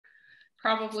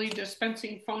probably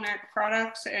dispensing Phonak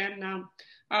products. And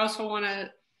I also want to,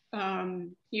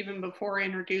 even before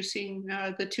introducing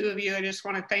the two of you, I just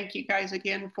want to thank you guys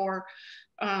again for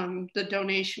the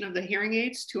donation of the hearing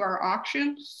aids to our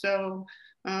auction. So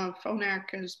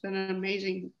Phonak has been an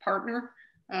amazing partner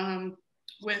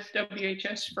with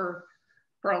WHS for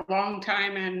a long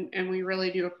time, and we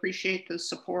really do appreciate the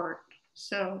support.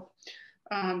 So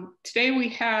today we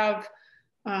have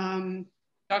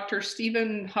Dr.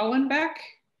 Stephen Hallenbeck.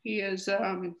 He is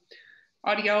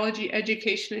Audiology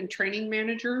Education and Training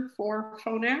Manager for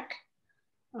Phonak.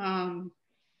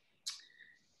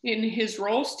 In his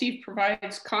role, Steve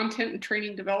provides content and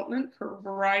training development for a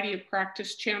variety of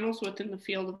practice channels within the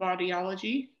field of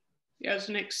audiology. He has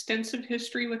an extensive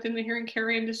history within the hearing care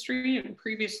industry and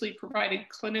previously provided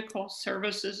clinical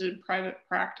services in private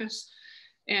practice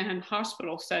and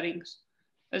hospital settings,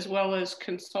 as well as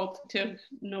consultative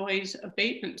noise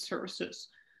abatement services.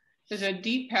 Has a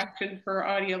deep passion for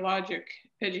audiologic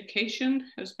education,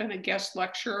 has been a guest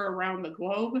lecturer around the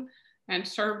globe, and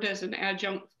served as an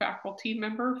adjunct faculty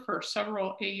member for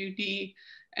several AUD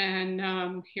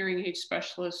and hearing aid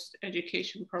specialist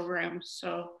education programs.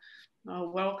 So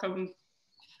welcome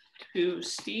to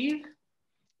Steve.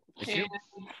 And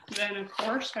then of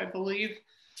course, I believe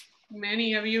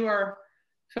many of you are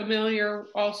familiar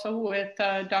also with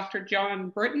Dr. Jon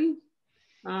Britton,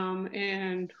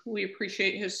 and we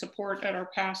appreciate his support at our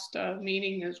past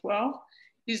meeting as well.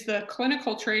 He's the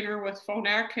clinical trainer with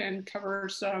Phonak and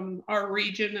covers our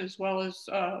region as well as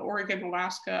Oregon,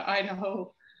 Alaska,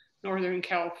 Idaho, Northern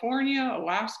California,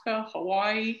 Alaska,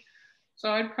 Hawaii.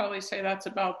 So I'd probably say that's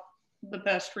about the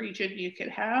best region you could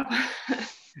have.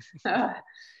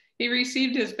 He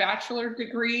received his bachelor's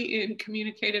degree in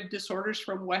communicative disorders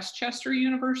from Westchester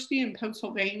University in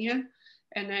Pennsylvania,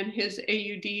 and then his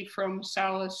AUD from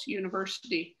Salus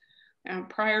University.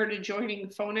 Prior to joining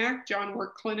Phonak, Jon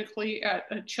worked clinically at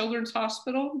a children's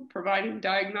hospital, providing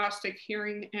diagnostic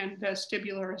hearing and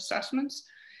vestibular assessments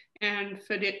and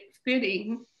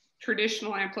fitting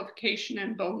traditional amplification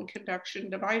and bone conduction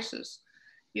devices.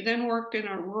 He then worked in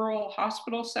a rural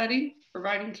hospital setting,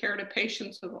 providing care to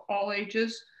patients of all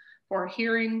ages for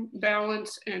hearing,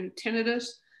 balance, and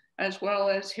tinnitus, as well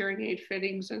as hearing aid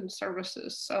fittings and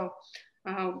services. So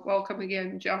welcome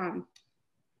again, Jon.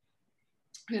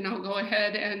 And I'll go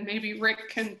ahead and maybe Rick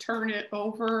can turn it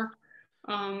over.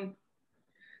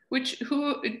 Which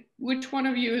one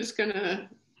of you is gonna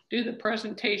do the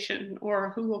presentation,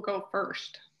 or who will go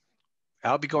first?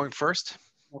 I'll be going first.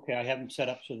 Okay, I have them set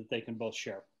up so that they can both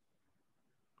share.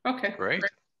 Okay, great.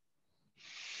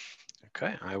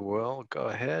 Okay, I will go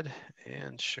ahead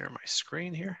and share my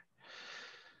screen here.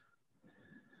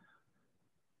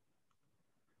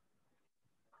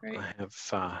 Great. I have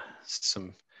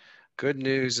some good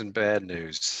news and bad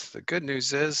news. The good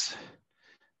news is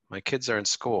my kids are in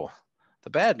school. The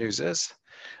bad news is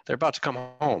they're about to come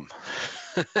home.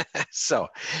 So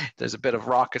there's a bit of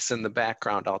raucous in the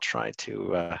background. I'll try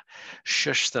to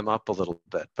shush them up a little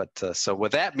bit. But so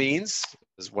what that means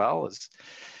as well is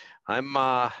I'm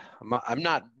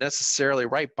not necessarily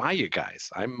right by you guys.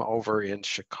 I'm over in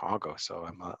Chicago, so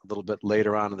I'm a little bit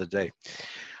later on in the day.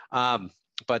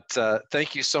 But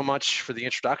thank you so much for the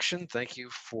introduction. Thank you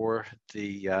for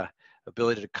the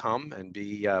ability to come and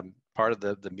be part of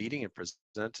the meeting and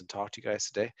present and talk to you guys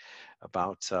today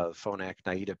about Phonak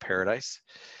Naida Paradise.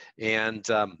 And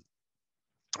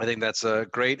I think that's a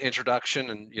great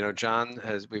introduction. And, you know, Jon,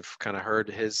 we've kind of heard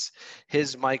his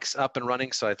mic's up and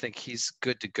running, so I think he's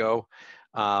good to go.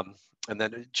 And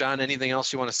then, Jon, anything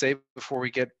else you want to say before we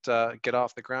get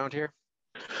off the ground here?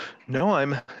 No,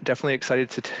 I'm definitely excited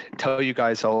to tell you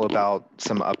guys all about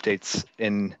some updates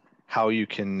in how you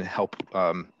can help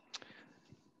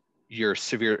your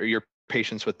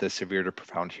patients with the severe to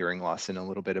profound hearing loss in a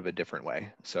little bit of a different way.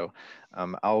 So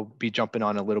I'll be jumping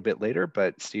on a little bit later,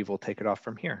 but Steve will take it off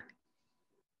from here.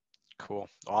 Cool,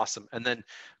 awesome. And then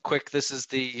quick, this is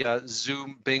the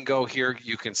Zoom bingo here.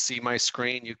 You can see my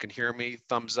screen, you can hear me,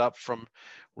 thumbs up from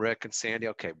Rick and Sandy.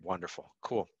 Okay, wonderful,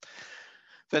 cool.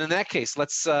 Then in that case,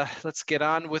 let's get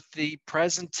on with the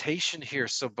presentation here.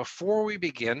 So before we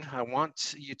begin, I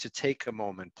want you to take a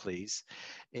moment, please.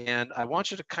 And I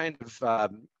want you to kind of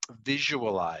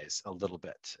visualize a little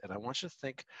bit. And I want you to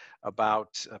think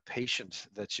about a patient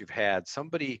that you've had,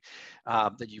 somebody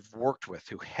that you've worked with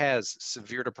who has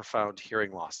severe to profound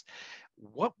hearing loss.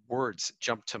 What words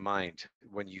jump to mind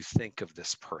when you think of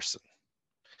this person?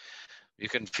 You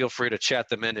can feel free to chat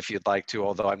them in if you'd like to,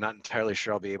 although I'm not entirely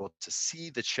sure I'll be able to see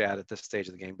the chat at this stage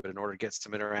of the game. But in order to get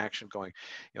some interaction going,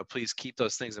 please keep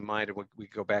those things in mind, and we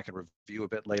go back and review a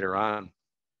bit later on.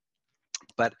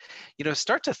 But,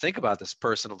 start to think about this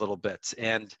person a little bit.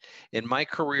 And in my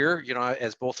career,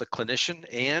 as both a clinician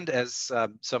and as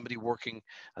somebody working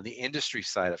on the industry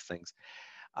side of things,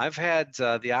 I've had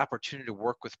the opportunity to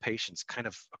work with patients kind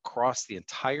of across the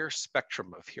entire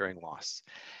spectrum of hearing loss.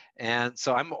 And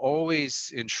so I'm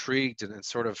always intrigued and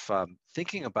sort of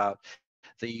thinking about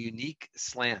the unique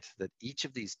slant that each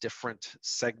of these different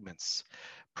segments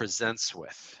presents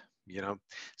with.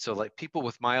 So like people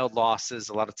with mild losses,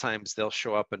 a lot of times they'll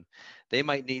show up and they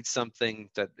might need something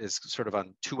that is sort of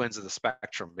on two ends of the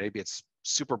spectrum. Maybe it's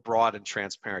super broad and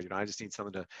transparent. I just need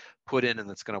something to put in and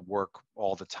that's going to work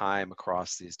all the time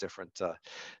across these different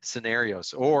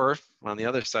scenarios. Or on the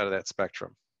other side of that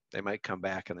spectrum, they might come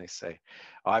back and they say,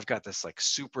 oh, I've got this like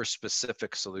super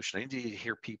specific solution. I need to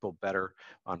hear people better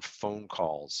on phone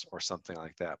calls or something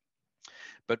like that.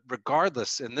 But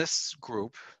regardless, in this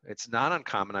group, it's not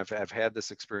uncommon. I've had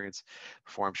this experience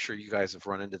before. I'm sure you guys have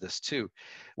run into this too,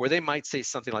 where they might say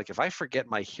something like, if I forget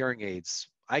my hearing aids,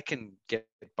 I can get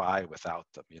by without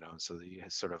them, So the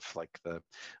sort of like the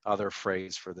other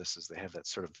phrase for this is they have that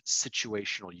sort of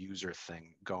situational user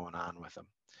thing going on with them.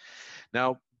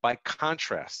 Now, by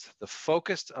contrast, the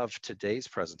focus of today's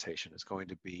presentation is going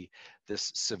to be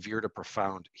this severe to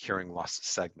profound hearing loss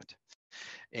segment.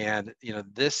 And,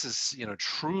 this is,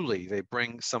 truly, they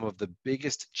bring some of the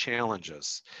biggest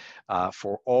challenges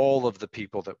for all of the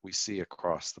people that we see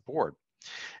across the board.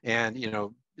 And,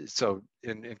 so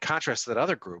in contrast to that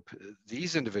other group,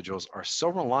 these individuals are so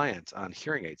reliant on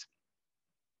hearing aids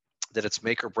that it's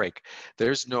make or break.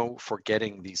 There's no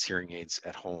forgetting these hearing aids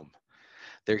at home.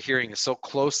 Their hearing is so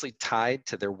closely tied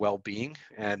to their well-being.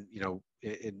 And,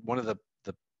 in one of the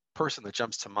person that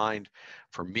jumps to mind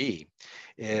for me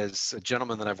is a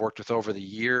gentleman that I've worked with over the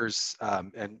years.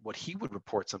 And what he would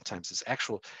report sometimes is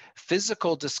actual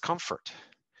physical discomfort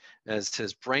as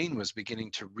his brain was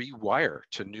beginning to rewire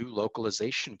to new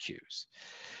localization cues.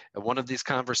 And one of these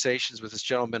conversations with this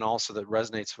gentleman also that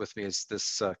resonates with me is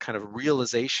this kind of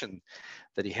realization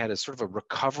that he had as sort of a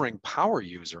recovering power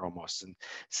user almost, and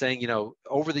saying,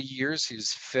 over the years he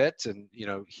was fit and,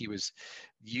 he was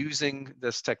using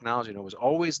this technology and was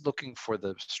always looking for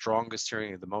the strongest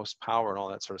hearing, the most power and all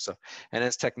that sort of stuff. And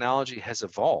as technology has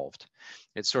evolved,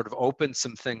 it sort of opened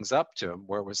some things up to him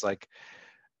where it was like,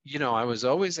 I was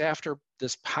always after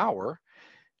this power,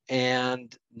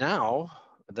 and now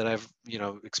that I've,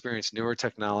 experienced newer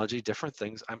technology, different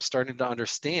things, I'm starting to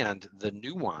understand the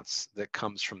nuance that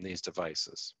comes from these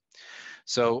devices.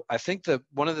 So I think that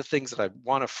one of the things that I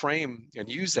want to frame and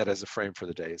use that as a frame for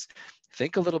the day is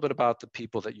think a little bit about the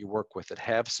people that you work with that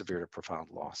have severe to profound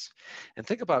loss, and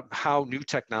think about how new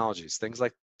technologies, things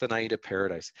like the Naida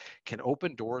Paradise, can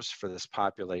open doors for this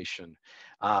population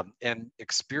and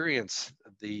experience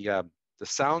the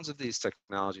sounds of these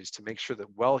technologies to make sure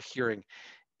that well hearing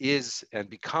is and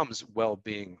becomes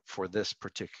well-being for this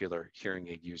particular hearing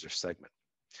aid user segment.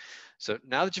 So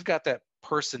now that you've got that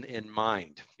person in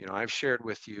mind, I've shared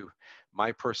with you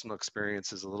my personal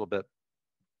experiences a little bit,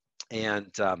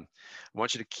 and I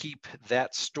want you to keep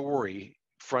that story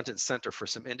front and center for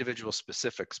some individual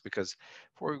specifics, because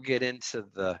before we get into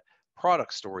the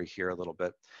product story here a little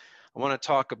bit, I want to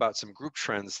talk about some group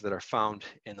trends that are found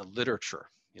in the literature.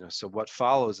 So what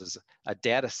follows is a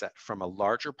data set from a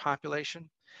larger population.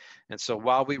 And so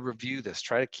while we review this,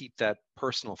 try to keep that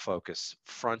personal focus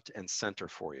front and center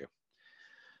for you.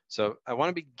 So I want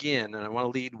to begin, and I want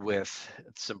to lead with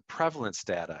some prevalence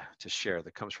data to share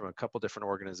that comes from a couple different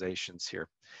organizations here.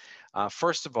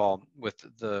 First of all, with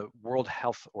the World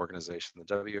Health Organization,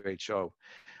 the WHO,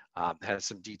 has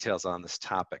some details on this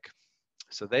topic.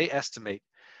 So they estimate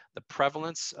the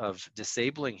prevalence of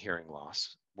disabling hearing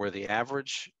loss, where the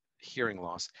average hearing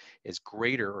loss is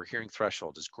greater, or hearing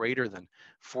threshold is greater than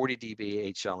 40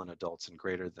 dB HL in adults and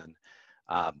greater than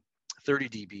 30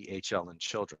 dB HL in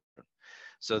children.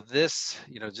 So this,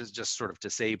 just sort of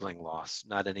disabling loss,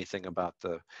 not anything about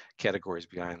the categories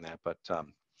behind that, but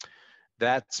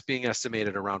that's being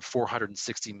estimated around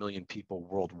 460 million people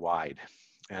worldwide.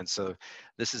 And so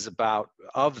this is about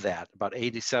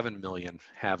 87 million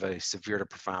have a severe to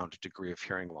profound degree of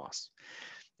hearing loss.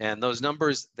 And those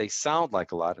numbers, they sound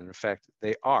like a lot, and in fact,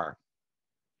 they are.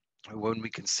 When we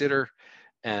consider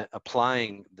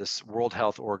applying this World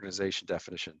Health Organization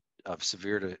definition of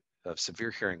severe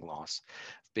hearing loss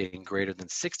being greater than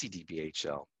 60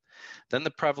 dBHL, then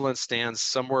the prevalence stands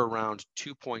somewhere around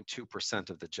 2.2%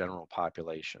 of the general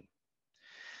population.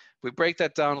 If we break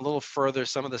that down a little further,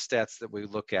 some of the stats that we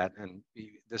look at, and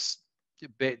this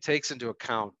takes into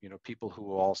account, people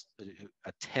who all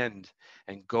attend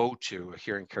and go to a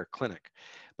hearing care clinic,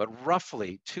 but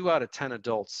roughly 2 out of 10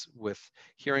 adults with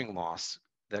hearing loss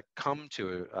that come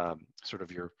to sort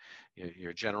of your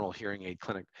general hearing aid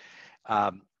clinic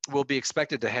will be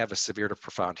expected to have a severe to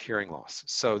profound hearing loss.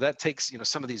 So that takes,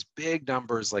 some of these big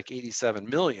numbers like 87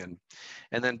 million,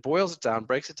 and then boils it down,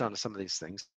 breaks it down to some of these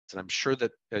things. And I'm sure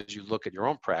that as you look at your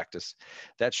own practice,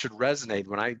 that should resonate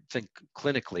when I think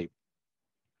clinically.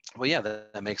 Well, yeah,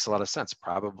 that makes a lot of sense.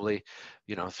 Probably,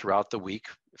 throughout the week,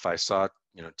 if I saw,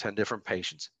 10 different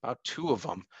patients, about 2 of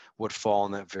them would fall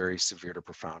in that very severe to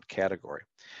profound category.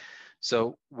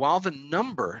 So while the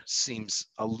number seems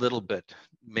a little bit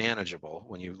manageable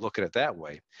when you look at it that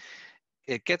way,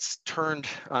 it gets turned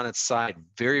on its side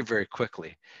very, very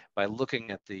quickly by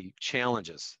looking at the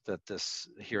challenges that this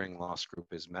hearing loss group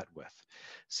is met with.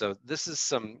 So this is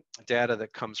some data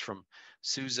that comes from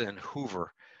Souza and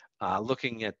Hoover,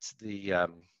 looking at the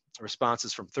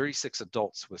responses from 36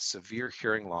 adults with severe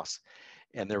hearing loss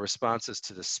and their responses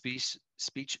to the speech,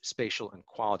 spatial, and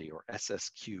quality, or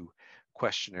SSQ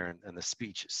questionnaire, and the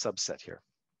speech subset here.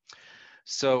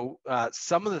 So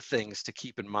some of the things to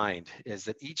keep in mind is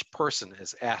that each person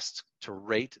is asked to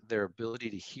rate their ability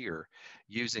to hear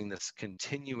using this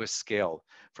continuous scale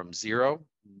from 0,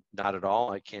 not at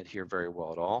all, I can't hear very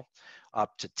well at all,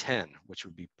 up to 10, which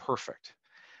would be perfect.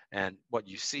 And what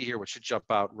you see here, which should jump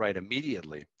out right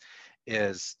immediately,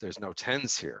 is there's no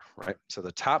 10s here, right? So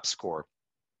the top score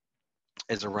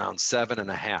is around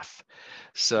 7.5.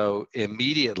 So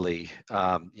immediately,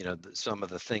 some of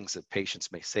the things that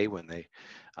patients may say when they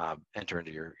enter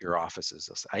into your offices,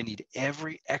 they'll say, I need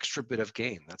every extra bit of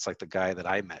gain. That's like the guy that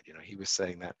I met, he was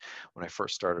saying that when I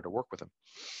first started to work with him.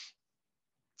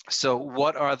 So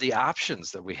what are the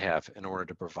options that we have in order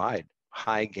to provide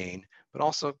high gain, but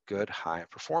also good high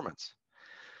performance?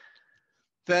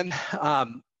 Then,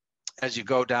 as you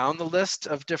go down the list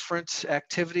of different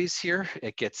activities here,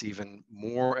 it gets even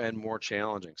more and more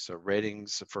challenging. So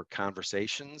ratings for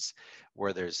conversations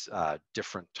where there's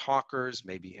different talkers,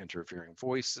 maybe interfering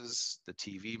voices, the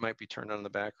TV might be turned on in the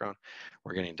background.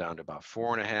 We're getting down to about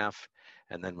 4.5.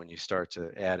 And then when you start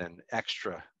to add in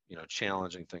extra,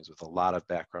 challenging things with a lot of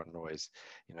background noise,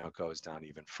 it goes down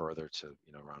even further to,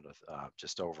 around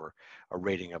just over a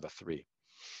rating of a 3.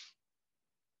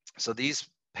 So these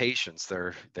patients,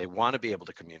 they want to be able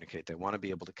to communicate, they want to be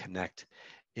able to connect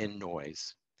in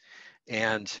noise,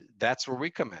 and that's where we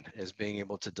come in, is being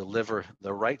able to deliver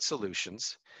the right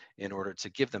solutions in order to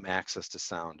give them access to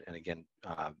sound, and again,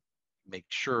 make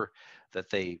sure that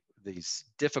these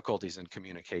difficulties in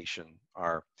communication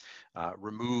are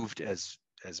removed as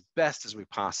best as we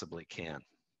possibly can.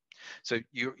 So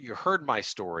you heard my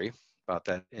story about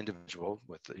that individual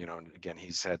with, and again,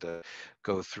 he's had to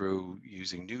go through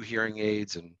using new hearing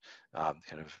aids and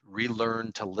kind of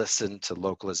relearn to listen to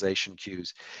localization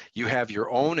cues. You have your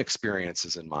own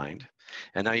experiences in mind,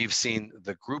 and now you've seen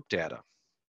the group data.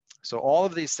 So all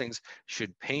of these things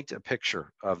should paint a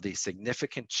picture of the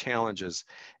significant challenges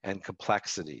and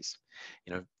complexities.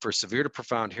 For severe to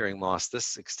profound hearing loss,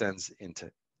 this extends into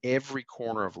every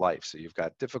corner of life. So you've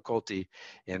got difficulty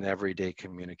in everyday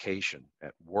communication,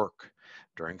 at work,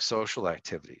 during social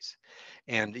activities,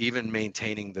 and even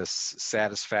maintaining this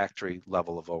satisfactory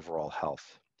level of overall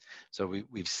health. So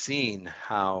we've seen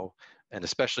how, and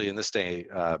especially in this day,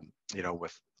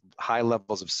 with high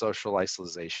levels of social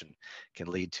isolation can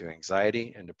lead to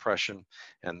anxiety and depression,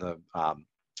 and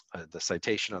the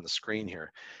citation on the screen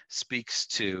here speaks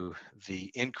to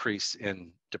the increase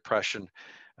in depression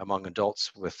among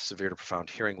adults with severe to profound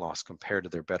hearing loss compared to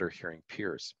their better hearing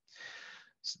peers.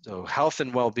 So health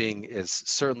and well-being is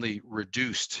certainly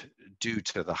reduced due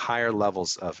to the higher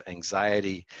levels of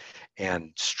anxiety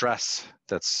and stress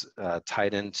that's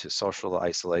tied into social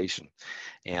isolation.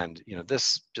 And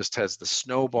this just has the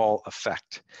snowball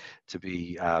effect to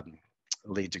be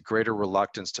lead to greater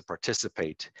reluctance to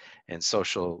participate in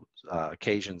social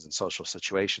occasions and social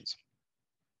situations.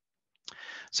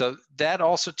 So that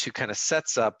also too kind of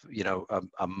sets up,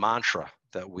 a mantra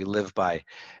that we live by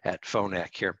at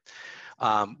Phonak here,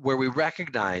 where we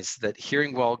recognize that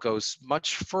hearing well goes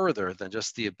much further than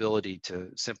just the ability to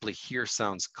simply hear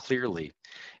sounds clearly,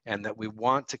 and that we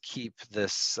want to keep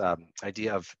this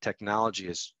idea of technology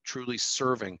as truly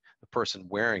serving the person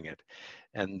wearing it,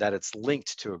 and that it's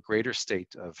linked to a greater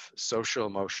state of social,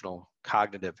 emotional,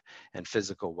 cognitive, and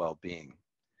physical well-being.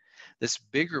 This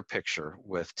bigger picture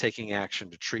with taking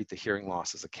action to treat the hearing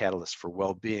loss as a catalyst for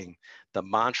well-being, the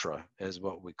mantra is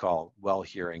what we call well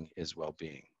hearing is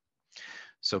well-being.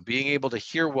 So being able to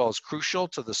hear well is crucial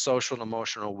to the social and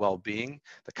emotional well-being,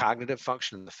 the cognitive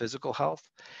function, and the physical health.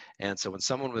 And so when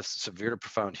someone with severe to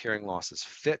profound hearing loss is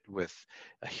fit with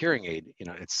a hearing aid,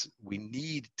 we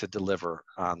need to deliver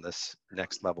on this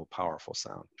next level powerful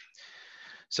sound.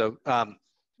 So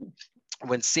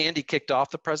when Sandy kicked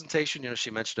off the presentation,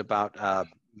 she mentioned about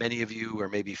many of you are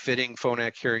maybe fitting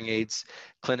Phonak hearing aids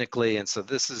clinically. And so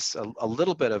this is a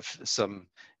little bit of some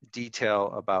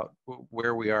detail about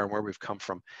where we are and where we've come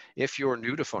from. If you're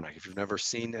new to Phonak, if you've never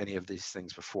seen any of these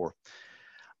things before.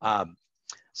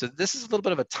 So this is a little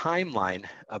bit of a timeline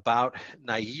about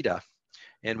Naida.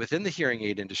 And within the hearing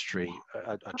aid industry,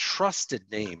 a trusted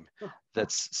name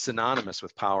that's synonymous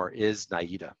with power is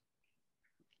Naida.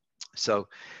 So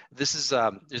this is,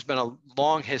 there's been a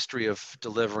long history of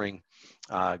delivering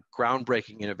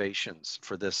groundbreaking innovations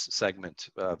for this segment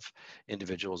of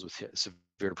individuals with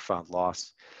severe to profound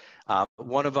loss.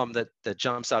 One of them that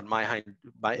jumps out in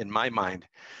my mind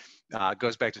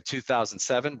goes back to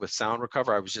 2007 with Sound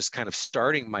Recover. I was just kind of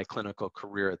starting my clinical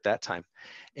career at that time.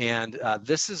 And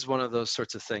this is one of those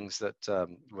sorts of things that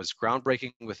was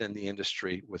groundbreaking within the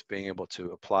industry, with being able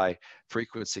to apply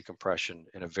frequency compression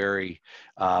in a very,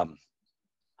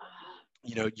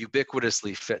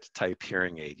 ubiquitously fit type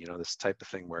hearing aid, this type of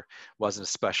thing where it wasn't a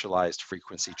specialized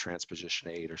frequency transposition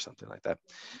aid or something like that.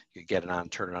 You could get it on,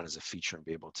 turn it on as a feature, and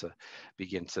be able to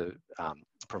begin to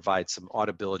provide some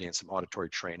audibility and some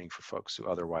auditory training for folks who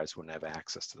otherwise wouldn't have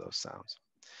access to those sounds.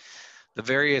 The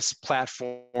various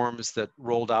platforms that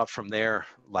rolled out from there,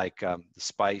 like the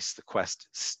Spice, the Quest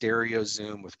Stereo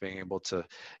Zoom, with being able to,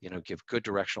 give good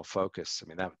directional focus. I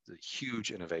mean, that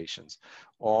huge innovations,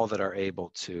 all that are able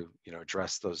to,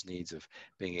 address those needs of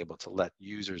being able to let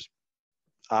users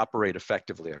operate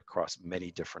effectively across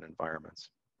many different environments.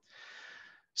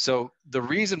 So the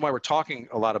reason why we're talking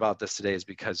a lot about this today is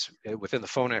because within the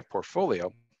Phonak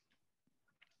portfolio,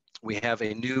 we have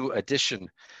a new addition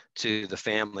to the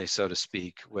family, so to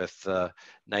speak, with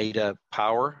Naida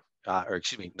Power,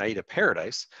 Naida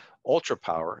Paradise, Ultra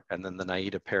Power, and then the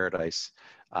Naida Paradise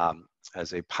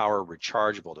as a power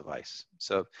rechargeable device.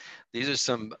 So these are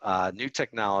some new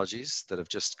technologies that have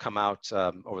just come out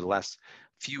over the last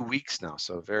few weeks now.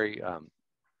 So very,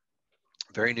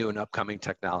 very new and upcoming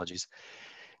technologies.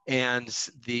 And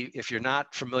if you're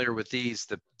not familiar with these,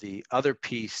 the other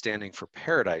P standing for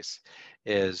Paradise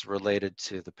is related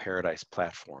to the Paradise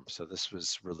platform. So this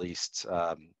was released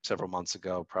several months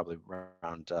ago, probably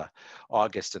around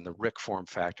August, in the RIC form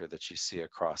factor that you see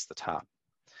across the top.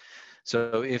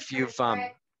 So if you've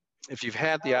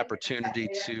had the opportunity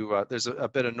to, there's a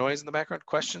bit of noise in the background.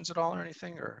 Questions at all or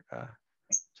anything, or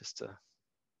just a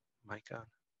mic on?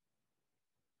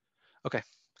 Okay,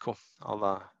 cool.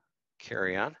 I'll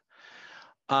carry on.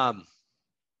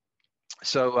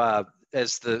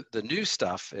 As the new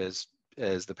stuff is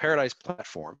the Paradise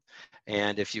platform,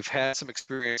 and if you've had some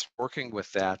experience working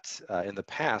with that in the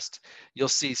past, you'll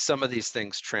see some of these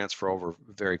things transfer over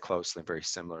very closely, very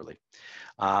similarly.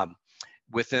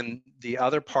 Within the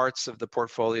other parts of the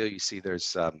portfolio, you see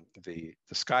there's the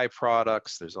Sky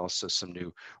products. There's also some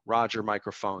new Roger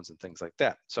microphones and things like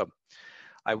that. So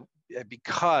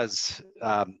because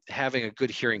having a good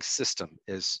hearing system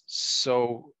is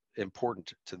so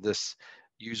important to this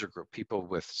user group, people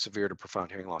with severe to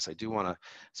profound hearing loss, I do want to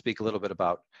speak a little bit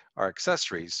about our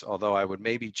accessories, although I would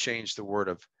maybe change the word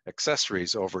of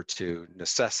accessories over to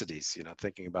necessities,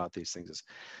 thinking about these things as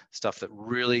stuff that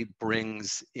really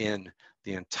brings in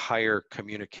the entire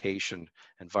communication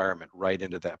environment right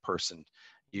into that person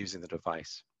using the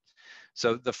device.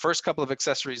 So the first couple of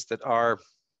accessories that are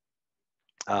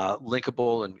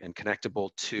linkable and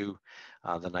connectable to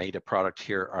the Naida product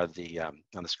here are the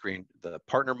on the screen, the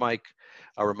partner mic,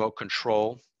 a remote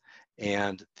control,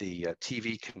 and the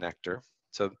TV connector.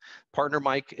 So partner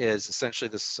mic is essentially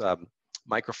this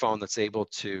microphone that's able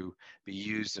to be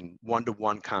used in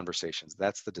one-to-one conversations.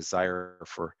 That's the desire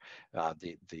for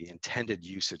the intended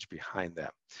usage behind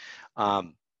that.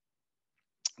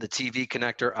 The TV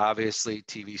connector, obviously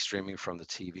TV streaming from the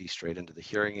TV straight into the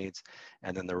hearing aids,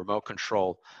 and then the remote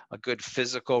control, a good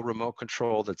physical remote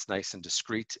control that's nice and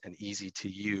discreet and easy to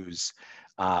use,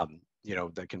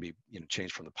 that can be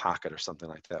changed from the pocket or something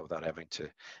like that without having to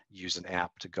use an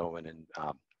app to go in and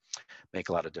make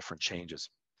a lot of different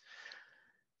changes.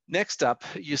 Next up,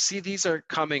 you see these are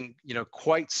coming,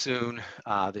 quite soon.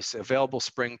 This available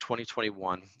spring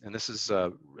 2021, and this is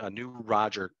a new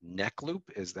Roger neck loop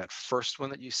is that first one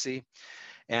that you see.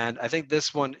 And I think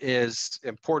this one is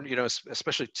important,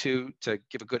 especially to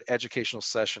give a good educational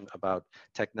session about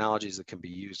technologies that can be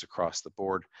used across the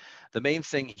board. The main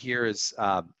thing here is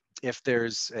if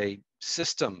there's a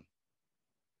system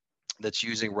that's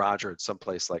using Roger at some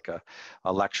place like a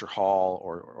lecture hall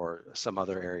or some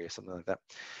other area, something like that,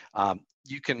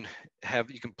 you can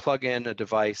plug in a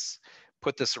device,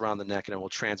 put this around the neck and it will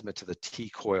transmit to the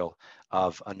T-coil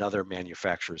of another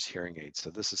manufacturer's hearing aid. So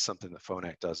this is something that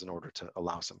Phonak does in order to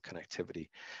allow some connectivity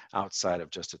outside of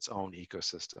just its own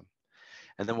ecosystem.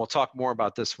 And then we'll talk more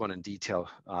about this one in detail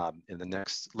in the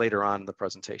later on in the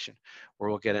presentation, where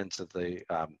we'll get into the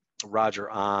Roger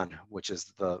On, which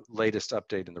is the latest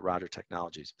update in the Roger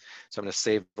technologies. So I'm going to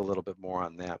save a little bit more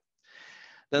on that.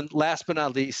 Then last but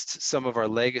not least, some of our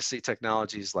legacy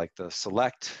technologies like the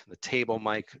Select, the table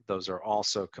mic, those are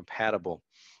also compatible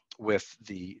with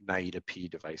the Naida P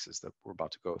devices that we're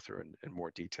about to go through in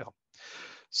more detail.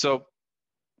 So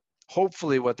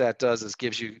hopefully what that does is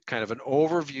gives you kind of an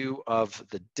overview of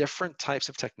the different types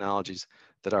of technologies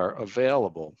that are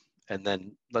available. And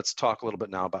then let's talk a little bit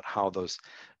now about how those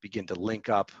begin to link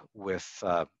up with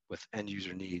end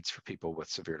user needs for people with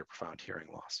severe to profound hearing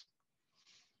loss.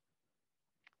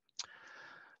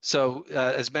 So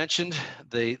as mentioned,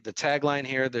 the tagline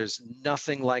here, there's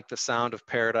nothing like the sound of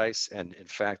paradise. And in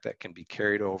fact, that can be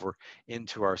carried over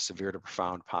into our severe to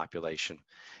profound population.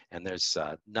 And there's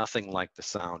nothing like the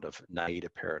sound of Naida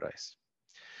Paradise.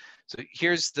 So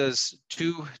here's those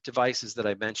two devices that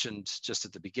I mentioned just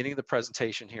at the beginning of the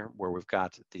presentation here, where we've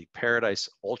got the Paradise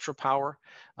Ultra Power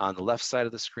on the left side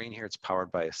of the screen here. It's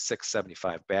powered by a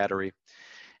 675 battery.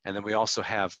 And then we also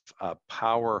have a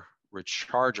power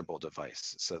rechargeable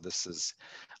device. So this is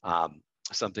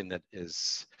something that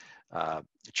is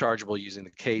chargeable using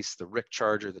the case, the RIC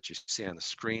charger that you see on the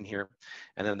screen here.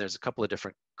 And then there's a couple of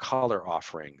different color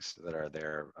offerings that are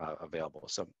there available.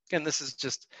 So again, this is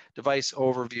just device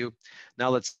overview. Now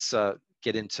let's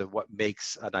get into what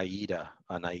makes a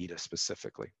Naida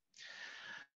specifically.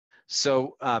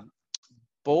 So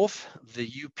both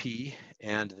the UP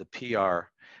and the PR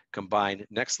combine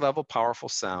next level powerful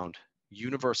sound,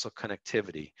 universal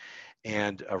connectivity,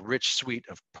 and a rich suite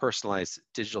of personalized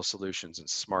digital solutions and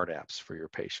smart apps for your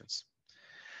patients.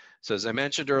 So as I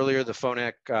mentioned earlier, the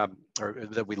Phonak,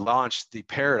 that we launched the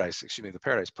Paradise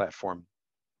platform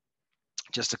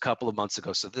just a couple of months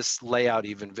ago. So this layout,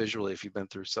 even visually, if you've been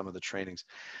through some of the trainings,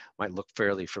 might look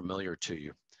fairly familiar to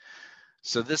you.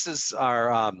 So this is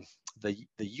our,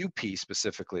 the UP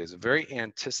specifically is a very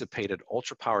anticipated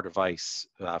ultra power device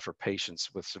for patients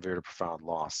with severe to profound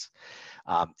loss.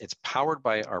 It's powered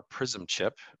by our Prism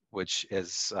chip, which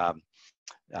is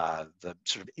the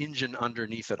sort of engine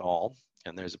underneath it all.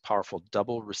 And there's a powerful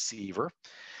double receiver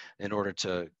in order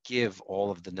to give all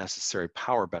of the necessary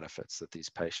power benefits that these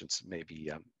patients may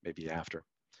be after.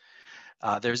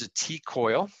 There's a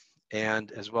T-coil,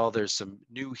 and as well, there's some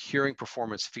new hearing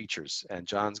performance features, and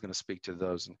John's going to speak to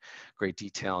those in great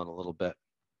detail in a little bit.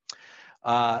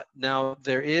 Now,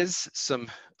 there is some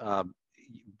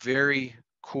very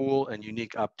cool and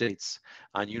unique updates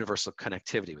on universal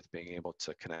connectivity with being able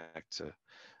to connect to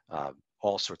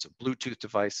all sorts of Bluetooth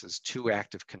devices, 2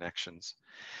 active connections.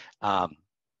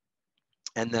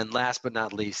 And then last but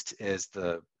not least is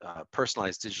the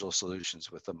personalized digital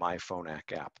solutions with the My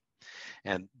Phonak app.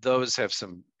 And those have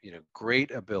some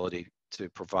great ability to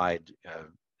provide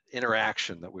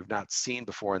interaction that we've not seen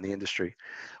before in the industry,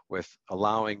 with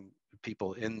allowing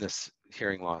people in this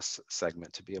hearing loss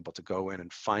segment to be able to go in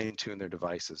and fine tune their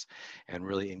devices and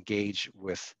really engage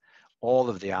with all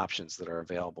of the options that are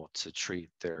available to treat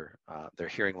their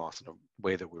hearing loss in a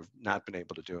way that we've not been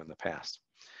able to do in the past.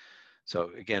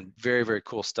 So again, very, very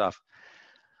cool stuff.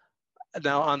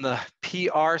 Now on the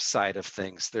PR side of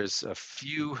things, there's a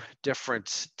few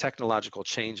different technological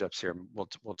change-ups here.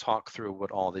 We'll talk through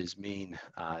what all these mean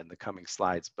in the coming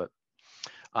slides, but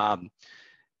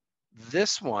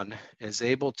this one is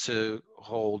able to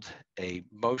hold a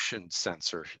motion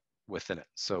sensor within it.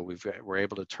 So we're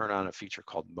able to turn on a feature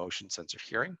called motion sensor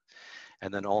hearing,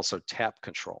 and then also tap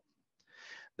control.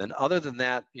 Then other than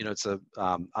that, it's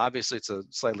obviously it's a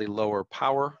slightly lower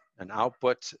power and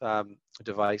output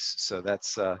device. So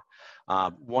that's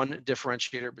one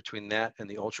differentiator between that and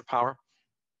the ultra power.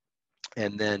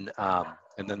 And then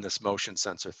this motion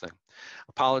sensor thing.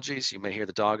 Apologies, you may hear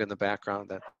the dog in the background.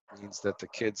 That means that the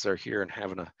kids are here and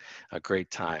having a great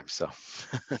time. So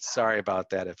sorry about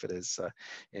that if it is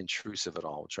intrusive at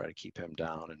all. We'll try to keep him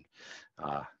down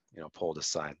and pulled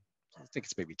aside. I think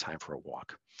it's maybe time for a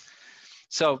walk.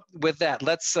 So with that,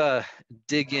 let's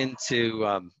dig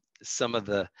into some of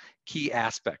the key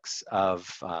aspects of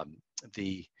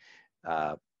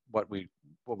what we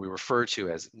refer to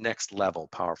as next level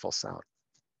powerful sound.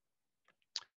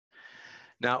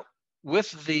 Now,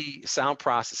 with the sound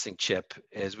processing chip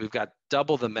is we've got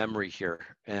double the memory here.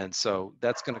 And so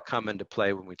that's going to come into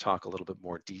play when we talk a little bit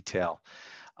more detail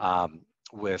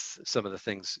with some of the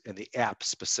things in the app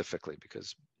specifically,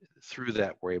 because through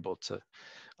that we're able to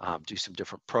do some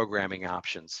different programming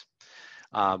options.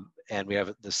 And we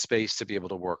have the space to be able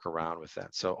to work around with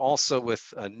that. So also with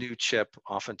a new chip,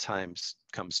 oftentimes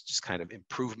comes just kind of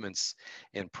improvements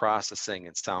in processing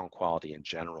and sound quality in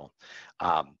general.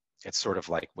 It's sort of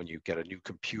like when you get a new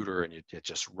computer and it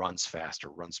just runs faster,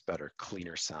 runs better,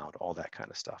 cleaner sound, all that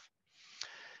kind of stuff.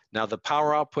 Now the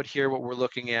power output here, what we're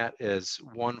looking at is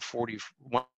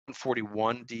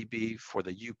 141 dB for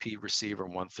the UP receiver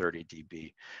and 130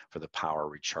 dB for the power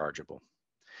rechargeable.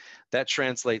 That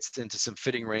translates into some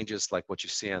fitting ranges like what you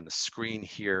see on the screen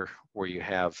here, where you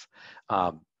have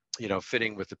you know,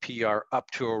 fitting with the PR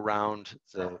up to around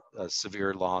the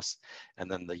severe loss, and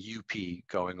then the UP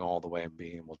going all the way and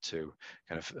being able to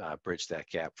kind of bridge that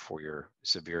gap for your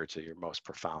severe to your most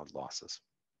profound losses.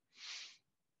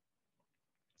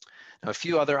 Now, a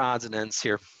few other odds and ends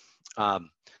here.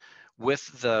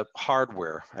 With the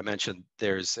hardware, I mentioned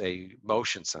there's a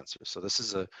motion sensor. So this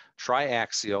is a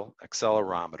triaxial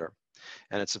accelerometer,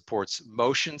 and it supports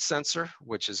motion sensor,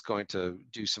 which is going to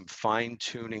do some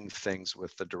fine-tuning things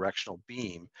with the directional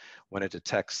beam when it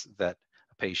detects that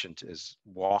a patient is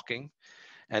walking.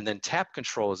 And then tap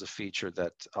control is a feature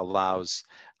that allows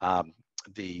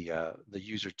the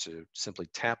user to simply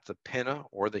tap the pinna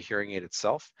or the hearing aid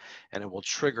itself, and it will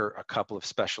trigger a couple of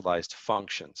specialized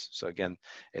functions. So again,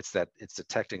 it's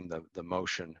detecting the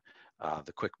motion,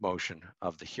 the quick motion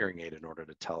of the hearing aid in order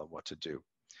to tell it what to do.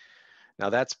 Now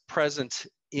that's present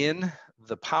in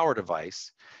the power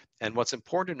device, and what's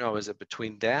important to know is that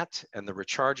between that and the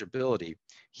rechargeability,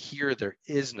 here there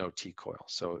is no T-coil.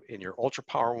 So in your Ultra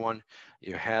Power one,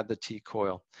 you had the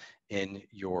T-coil. In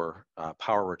your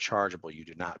power rechargeable, you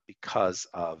do not, because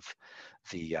of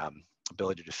the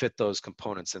ability to fit those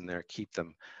components in there, keep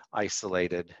them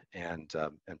isolated and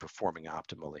performing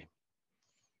optimally.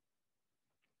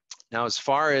 Now, as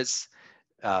far as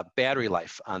battery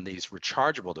life on these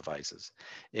rechargeable devices,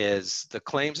 is the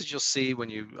claims that you'll see when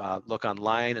you look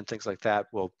online and things like that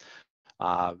will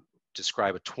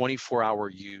describe a 24-hour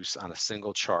use on a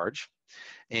single charge.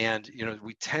 And you know,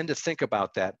 we tend to think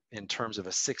about that in terms of a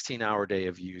 16-hour day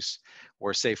of use,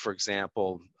 where say, for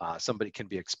example, somebody can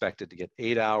be expected to get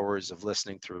 8 hours of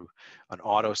listening through an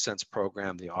AutoSense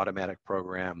program, the automatic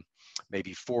program,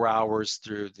 maybe 4 hours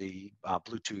through the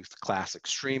Bluetooth classic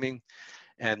streaming,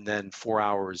 and then 4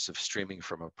 hours of streaming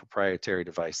from a proprietary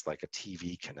device like a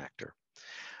TV connector.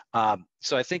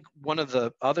 So I think one of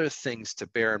the other things to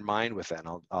bear in mind with that,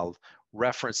 and I'll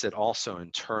reference it also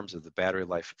in terms of the battery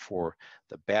life for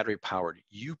the battery powered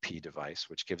UP device,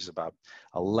 which gives about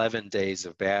 11 days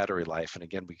of battery life. And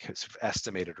again, we sort of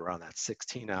estimated around that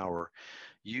 16-hour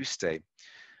use day.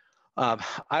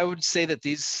 I would say that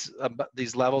these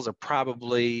levels are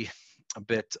probably a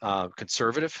bit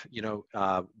conservative. You know,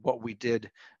 what we did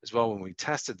as well when we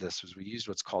tested this was we used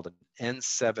what's called an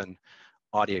N7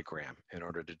 audiogram in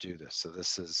order to do this. So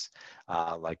this is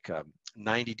like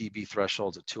 90 dB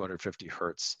thresholds at 250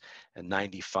 hertz and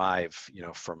 95, you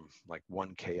know, from like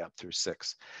 1K up through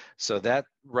 6. So that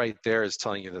right there is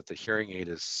telling you that the hearing aid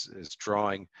is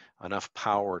drawing enough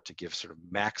power to give sort of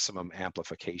maximum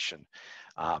amplification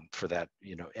for that,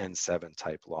 you know, N7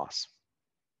 type loss.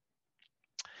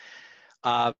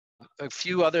 A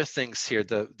few other things here.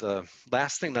 The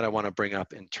last thing that I want to bring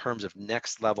up in terms of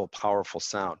next level powerful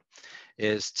sound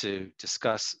is to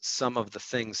discuss some of the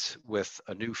things with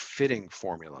a new fitting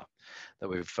formula that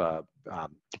we've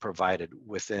provided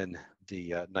within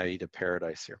the Naida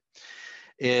Paradise here.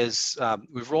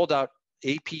 We've rolled out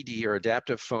APD, or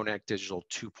Adaptive Phonak Digital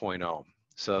 2.0.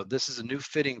 So this is a new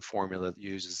fitting formula that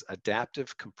uses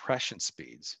adaptive compression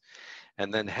speeds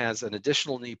and then has an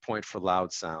additional knee point for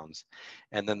loud sounds.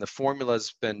 And then the formula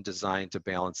has been designed to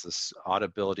balance this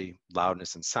audibility,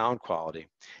 loudness, and sound quality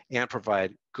and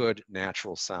provide good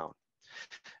natural sound.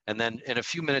 And then in a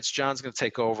few minutes, John's going to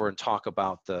take over and talk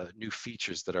about the new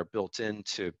features that are built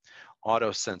into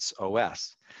AutoSense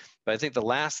OS. But I think the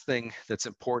last thing that's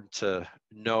important to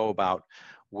know about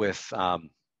with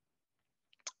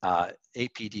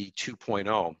APD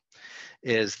 2.0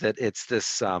 is that it's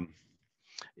this,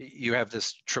 you have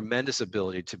this tremendous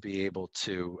ability to be able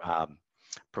to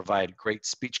provide great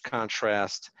speech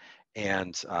contrast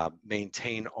and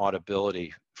maintain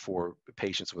audibility for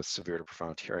patients with severe to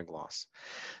profound hearing loss.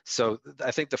 So I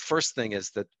think the first thing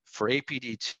is that for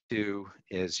APD2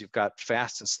 is you've got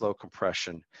fast and slow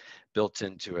compression built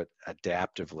into it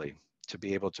adaptively to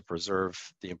be able to preserve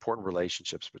the important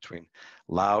relationships between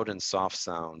loud and soft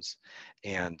sounds,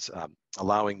 and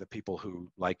allowing the people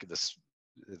who like this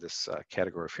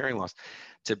category of hearing loss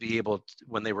to be able to,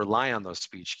 when they rely on those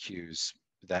speech cues,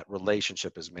 that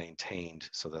relationship is maintained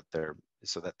so that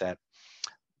that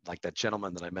like that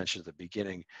gentleman that I mentioned at the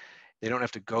beginning they don't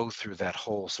have to go through that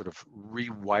whole sort of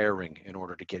rewiring in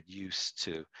order to get used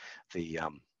to the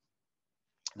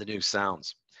new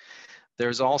sounds.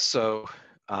 There's also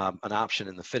an option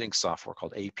in the fitting software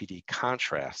called APD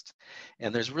contrast,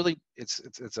 and there's really it's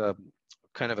a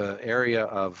kind of an area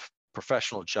of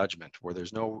professional judgment where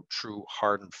there's no true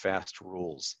hard and fast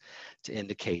rules to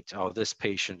indicate, oh, this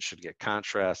patient should get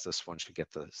contrast, this one should get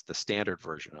the standard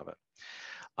version of it.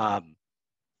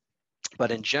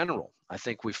 But in general, I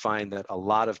think we find that a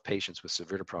lot of patients with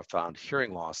severe to profound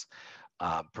hearing loss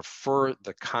prefer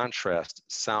the contrast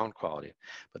sound quality.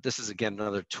 But this is, again,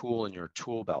 another tool in your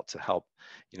tool belt to help,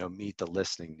 meet the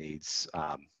listening needs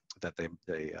that they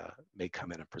may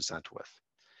come in and present with.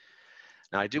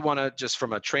 Now, I do want to, just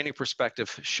from a training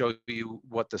perspective, show you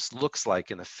what this looks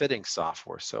like in the fitting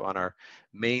software. So on our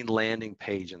main landing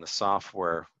page in the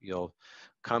software, you'll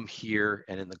come here,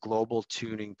 and in the global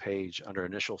tuning page under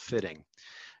initial fitting,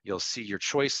 you'll see your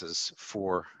choices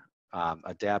for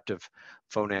adaptive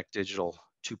Phonak Digital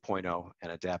 2.0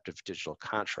 and adaptive digital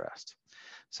contrast.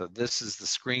 So this is the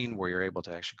screen where you're able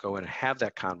to actually go in and have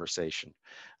that conversation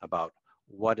about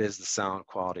what is the sound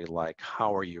quality like,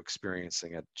 how are you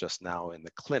experiencing it just now in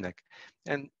the clinic,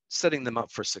 and setting them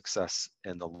up for success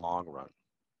in the long run.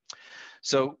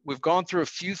 So we've gone through a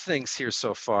few things here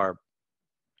so far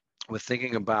with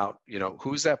thinking about,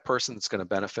 who's that person that's going to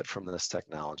benefit from this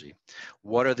technology?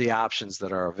 What are the options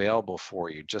that are available for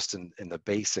you just in the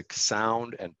basic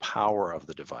sound and power of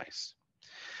the device?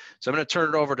 So I'm going to turn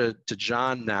it over to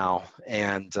Jon now,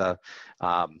 and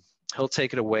he'll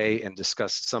take it away and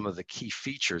discuss some of the key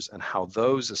features and how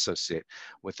those associate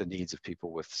with the needs of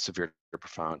people with severe to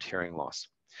profound hearing loss.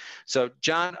 So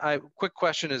Jon, quick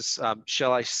question is,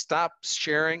 shall I stop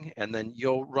sharing and then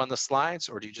you'll run the slides,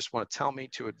 or do you just want to tell me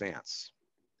to advance?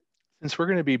 Since we're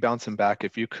going to be bouncing back,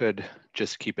 if you could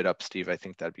just keep it up, Steve, I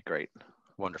think that'd be great.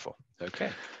 Wonderful. Okay.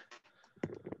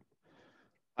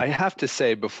 I have to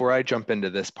say, before I jump into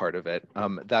this part of it,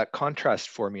 that contrast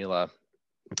formula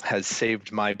has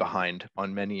saved my behind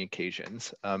on many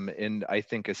occasions. And I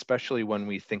think especially when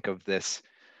we think of this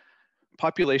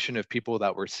population of people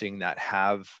that we're seeing that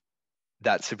have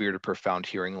that severe to profound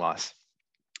hearing loss,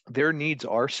 their needs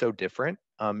are so different.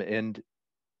 And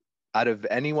out of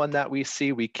anyone that we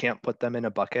see, we can't put them in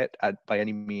a bucket by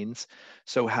any means.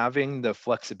 So having the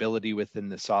flexibility within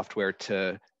the software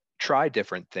to try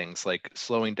different things like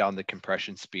slowing down the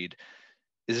compression speed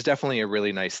is definitely a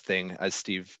really nice thing, as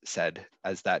Steve said,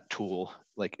 as that tool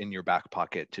like in your back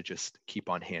pocket to just keep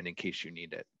on hand in case you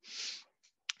need it.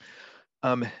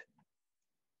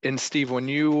 And Steve, when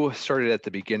you started at the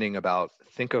beginning about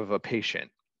think of a patient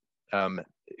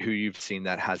who you've seen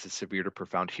that has a severe to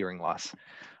profound hearing loss,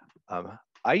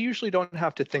 I usually don't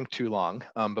have to think too long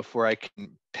before I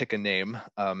can pick a name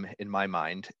in my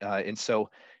mind. And so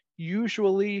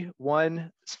usually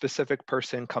one specific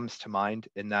person comes to mind,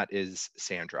 and that is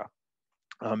Sandra.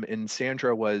 And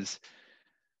Sandra was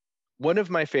one of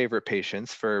my favorite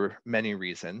patients for many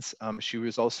reasons. She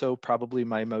was also probably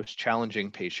my most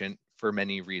challenging patient for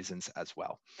many reasons as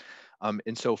well.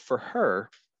 And so for her,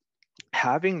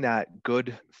 having that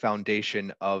good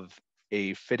foundation of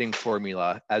a fitting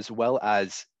formula, as well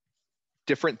as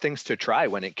different things to try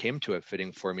when it came to a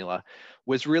fitting formula,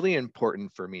 was really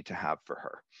important for me to have for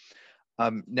her.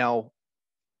 Now,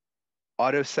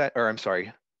 Adaptive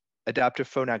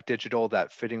Phonak Digital,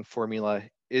 that fitting formula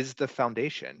is the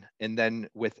foundation. And then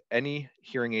with any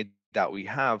hearing aid that we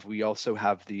have, we also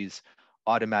have these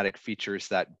automatic features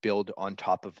that build on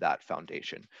top of that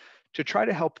foundation to try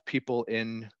to help people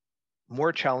in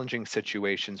more challenging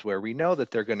situations where we know that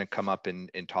they're going to come up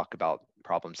and talk about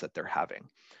problems that they're having.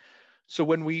 So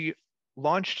when we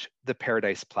launched the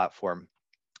Paradise platform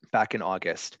back in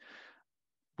August,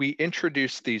 we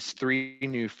introduced these 3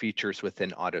 new features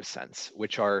within AutoSense,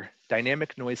 which are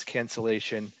dynamic noise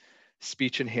cancellation,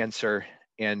 speech enhancer,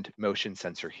 and motion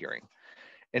sensor hearing.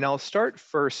 And I'll start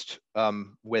first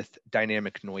with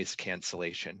dynamic noise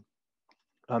cancellation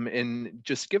and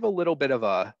just give a little bit of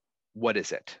a what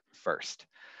is it first.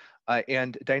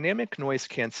 And dynamic noise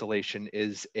cancellation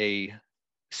is a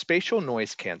spatial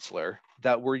noise canceller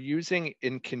that we're using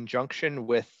in conjunction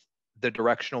with the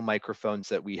directional microphones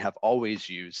that we have always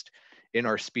used in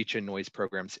our speech and noise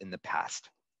programs in the past.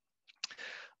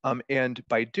 And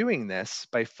by doing this,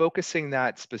 by focusing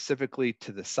that specifically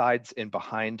to the sides and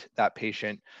behind that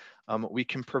patient, we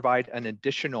can provide an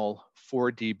additional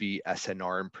 4 dB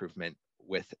SNR improvement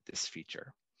with this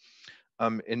feature.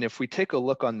 And if we take a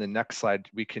look on the next slide,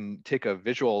 we can take a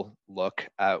visual look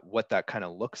at what that kind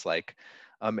of looks like.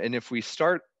 And if we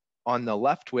start on the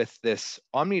left with this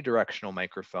omnidirectional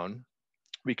microphone,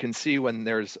 we can see when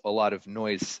there's a lot of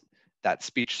noise that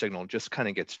speech signal just kind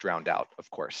of gets drowned out, of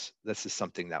course. This is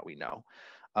something that we know.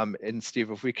 And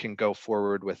Steve, if we can go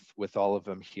forward with all of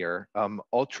them here.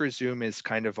 Ultra zoom is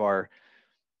kind of our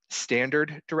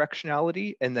standard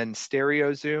directionality, and then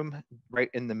stereo zoom right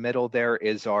in the middle there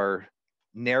is our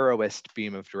narrowest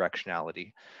beam of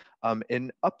directionality.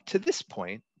 And up to this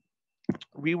point,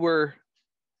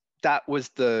 that was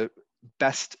the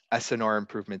best SNR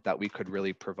improvement that we could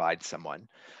really provide someone.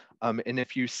 And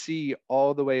if you see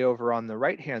all the way over on the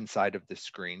right-hand side of the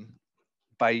screen,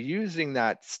 by using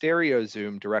that stereo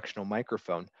zoom directional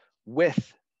microphone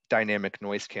with dynamic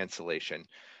noise cancellation,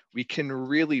 we can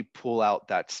really pull out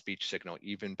that speech signal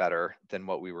even better than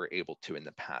what we were able to in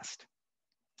the past.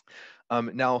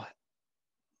 Now,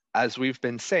 as we've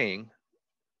been saying,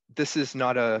 this is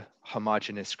not a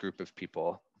homogeneous group of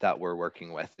people that we're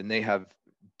working with, and they have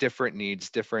different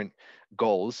needs, different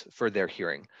goals for their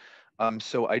hearing.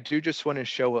 So I do just want to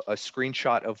show a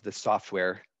screenshot of the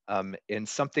software and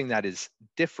something that is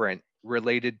different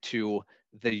related to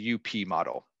the UP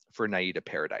model for Naida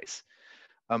Paradise.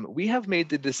 We have made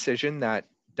the decision that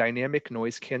dynamic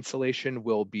noise cancellation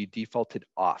will be defaulted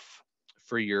off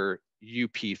for your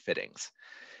UP fittings.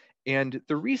 And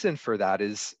the reason for that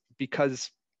is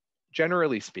because,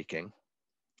 generally speaking,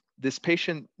 this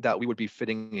patient that we would be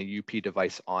fitting a UP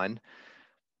device on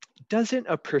doesn't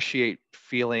appreciate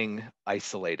feeling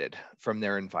isolated from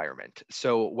their environment.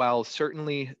 So while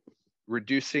certainly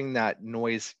reducing that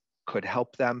noise could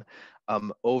help them,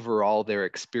 overall their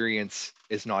experience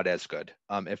is not as good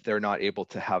if they're not able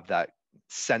to have that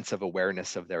sense of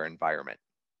awareness of their environment.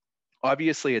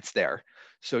 Obviously it's there,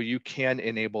 so you can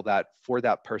enable that for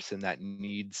that person that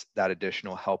needs that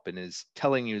additional help and is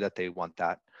telling you that they want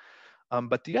that.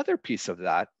 But the other piece of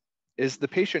that is the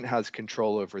patient has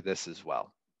control over this as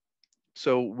well.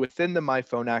 So within the My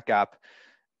Phonak app,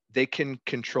 they can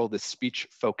control the speech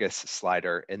focus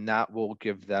slider, and that will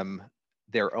give them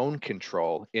their own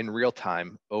control in real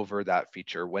time over that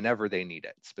feature whenever they need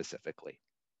it specifically.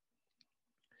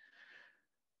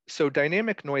 So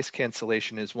dynamic noise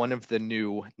cancellation is one of the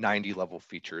new 90 level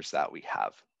features that we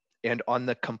have. And on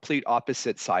the complete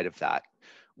opposite side of that,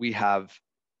 we have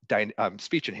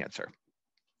speech enhancer.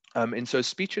 And so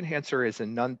speech enhancer is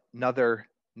another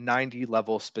 90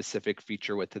 level specific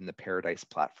feature within the Paradise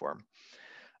platform.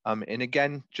 And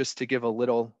again, just to give a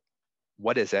little,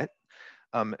 what is it?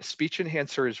 Speech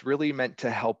enhancer is really meant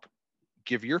to help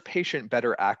give your patient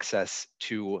better access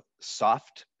to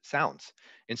soft sounds,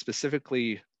 and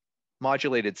specifically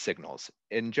modulated signals.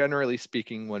 And generally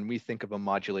speaking, when we think of a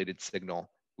modulated signal,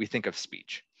 we think of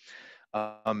speech.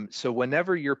 So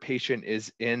whenever your patient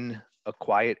is in a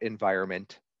quiet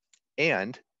environment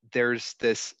and there's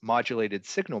this modulated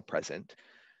signal present,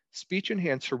 speech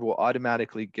enhancer will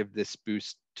automatically give this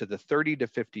boost to the 30 to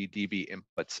 50 dB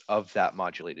inputs of that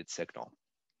modulated signal.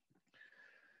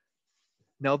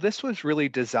 Now, this was really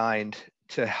designed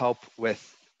to help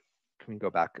with, can we go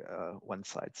back one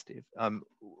slide, Steve?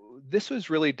 This was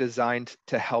really designed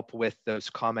to help with those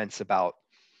comments about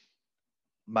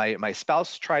my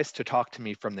spouse tries to talk to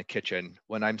me from the kitchen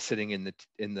when I'm sitting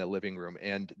in the living room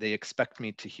and they expect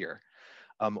me to hear.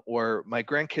 Or my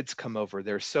grandkids come over,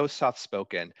 they're so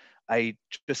soft-spoken, I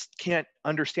just can't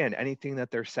understand anything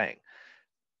that they're saying.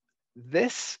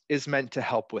 This is meant to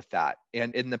help with that.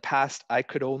 And in the past, I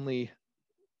could only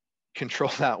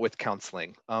control that with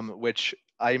counseling, which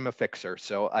I'm a fixer.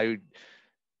 So I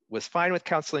was fine with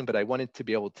counseling, but I wanted to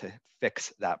be able to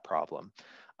fix that problem.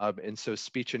 And so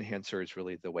speech enhancer is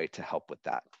really the way to help with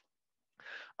that.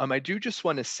 I do just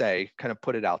want to say, kind of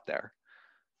put it out there,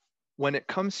 when it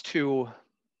comes to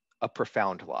a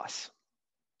profound loss,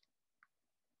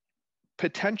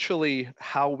 potentially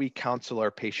how we counsel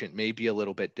our patient may be a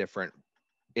little bit different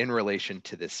in relation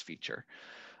to this feature.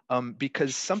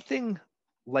 Because something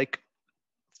like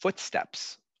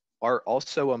footsteps are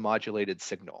also a modulated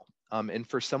signal. And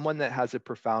for someone that has a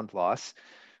profound loss,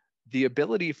 the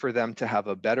ability for them to have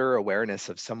a better awareness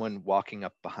of someone walking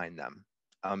up behind them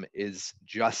is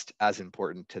just as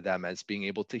important to them as being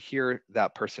able to hear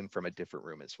that person from a different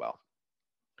room as well.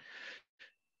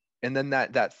 And then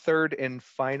that third and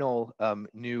final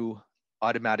new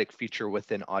automatic feature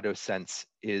within AutoSense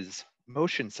is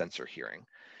motion sensor hearing.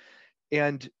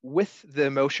 And with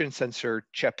the motion sensor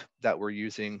chip that we're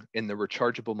using in the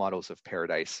rechargeable models of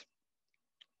Paradise,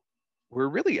 we're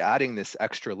really adding this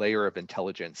extra layer of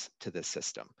intelligence to this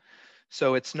system.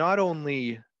 So it's not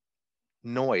only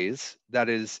noise that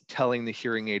is telling the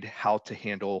hearing aid how to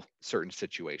handle certain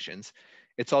situations,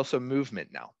 it's also movement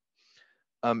now.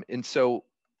 And so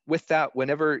with that,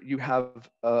 whenever you have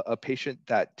a patient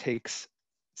that takes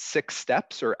 6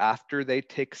 steps or after they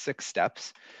take 6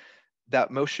 steps,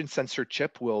 that motion sensor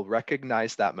chip will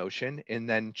recognize that motion and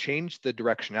then change the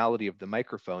directionality of the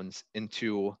microphones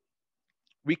into,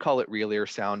 we call it real ear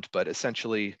sound, but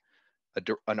essentially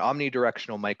an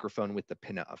omnidirectional microphone with the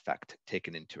pinna effect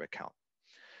taken into account.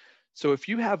 So if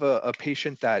you have a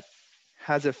patient that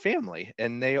has a family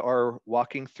and they are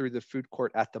walking through the food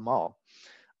court at the mall,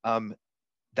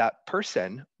 that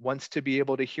person wants to be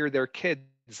able to hear their kids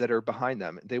that are behind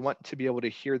them. They want to be able to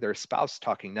hear their spouse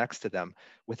talking next to them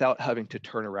without having to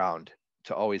turn around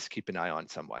to always keep an eye on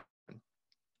someone.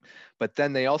 But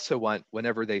then they also want,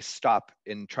 whenever they stop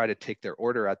and try to take their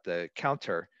order at the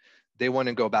counter, they want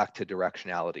to go back to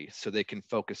directionality so they can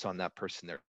focus on that person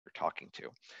they're talking to.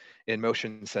 And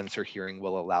motion sensor hearing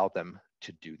will allow them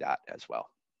to do that as well.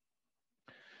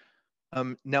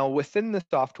 Now within the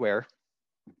software,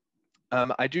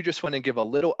 I do just want to give a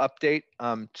little update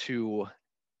to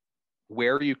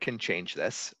where you can change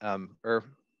this, or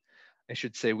I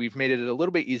should say we've made it a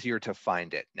little bit easier to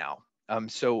find it now.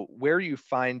 So where you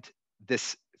find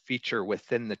this feature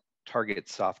within the target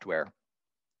software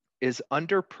is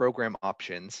under program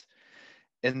options.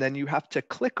 And then you have to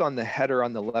click on the header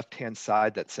on the left-hand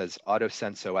side that says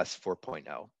AutoSense OS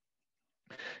 4.0.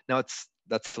 Now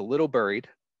that's a little buried.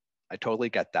 I totally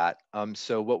get that.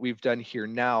 So what we've done here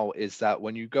now is that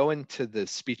when you go into the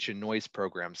speech and noise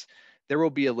programs, there will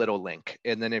be a little link.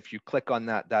 And then if you click on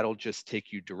that, that'll just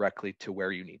take you directly to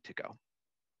where you need to go.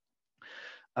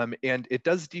 And it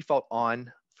does default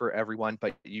on for everyone,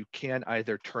 but you can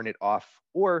either turn it off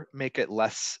or make it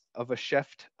less of a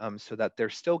shift so that they're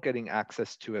still getting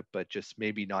access to it, but just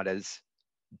maybe not as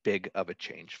big of a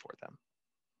change for them.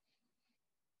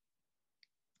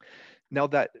 Now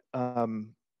that,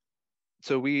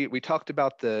 so we talked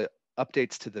about the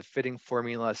updates to the fitting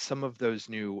formula. Some of those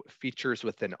new features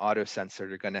within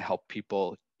AutoSensor are going to help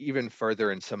people even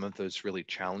further in some of those really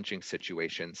challenging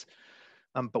situations.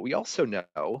 But we also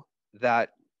know that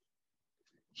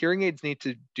hearing aids need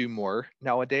to do more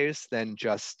nowadays than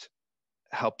just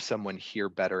help someone hear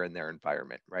better in their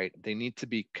environment, right? They need to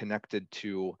be connected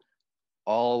to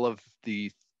all of the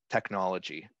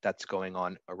technology that's going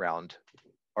on around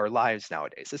our lives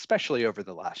nowadays, especially over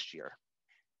the last year.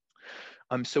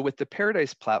 So with the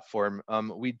Paradise platform,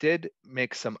 we did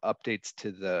make some updates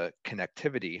to the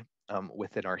connectivity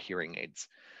within our hearing aids.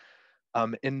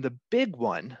 And the big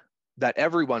one that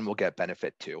everyone will get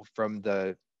benefit to, from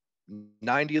the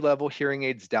 90 level hearing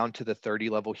aids down to the 30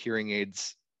 level hearing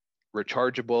aids,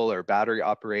 rechargeable or battery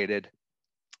operated,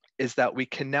 is that we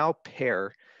can now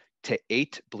pair to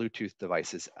 8 Bluetooth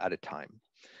devices at a time.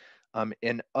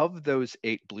 And of those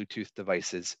 8 Bluetooth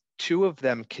devices, 2 of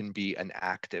them can be an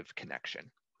active connection.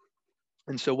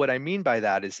 And so what I mean by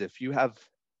that is if you have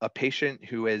a patient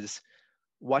who is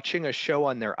watching a show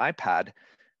on their iPad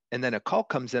and then a call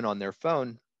comes in on their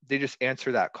phone, they just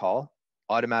answer that call,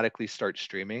 automatically start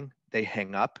streaming, they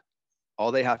hang up.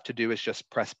 All they have to do is just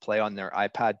press play on their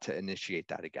iPad to initiate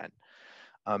that again.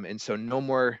 And so no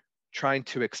more trying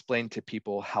to explain to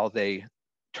people how they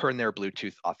turn their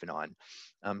Bluetooth off and on,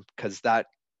 because that,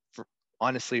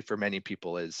 honestly, for many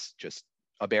people is just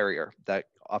a barrier that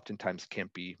oftentimes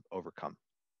can't be overcome.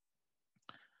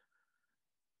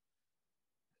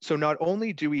 So not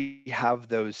only do we have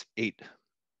those eight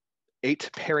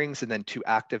pairings and then 2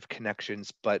 active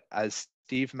connections, but as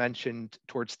Steve mentioned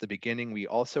towards the beginning, we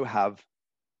also have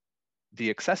the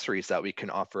accessories that we can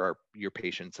offer your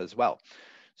patients as well.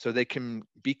 So they can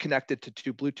be connected to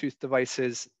 2 Bluetooth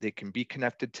devices. They can be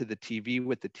connected to the TV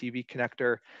with the TV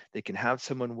connector. They can have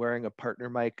someone wearing a partner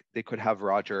mic. They could have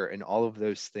Roger, and all of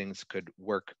those things could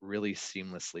work really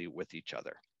seamlessly with each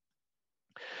other.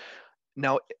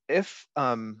 Now, if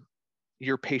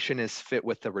your patient is fit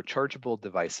with the rechargeable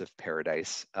device of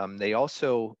Paradise, they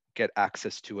also get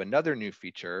access to another new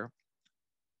feature,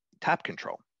 tap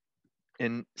control.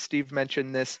 And Steve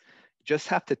mentioned this, just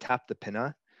have to tap the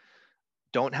pinna.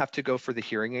 Don't have to go for the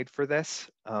hearing aid for this.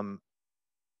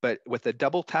 But with a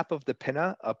double tap of the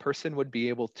pinna, a person would be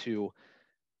able to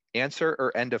answer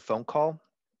or end a phone call.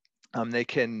 They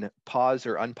can pause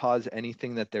or unpause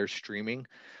anything that they're streaming.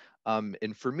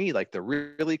 And for me, like the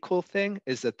really cool thing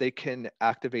is that they can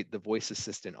activate the voice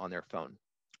assistant on their phone.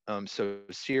 So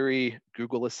Siri,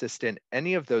 Google Assistant,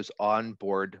 any of those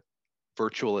onboard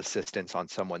virtual assistants on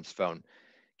someone's phone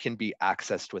can be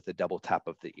accessed with a double tap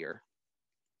of the ear.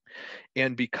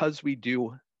 And because we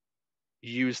do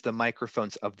use the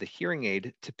microphones of the hearing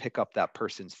aid to pick up that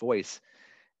person's voice,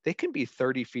 they can be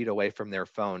 30 feet away from their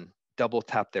phone, double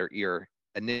tap their ear,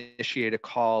 initiate a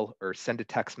call or send a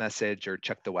text message or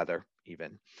check the weather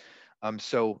even.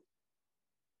 So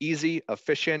easy,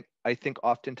 efficient, I think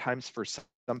oftentimes for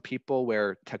some people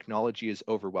where technology is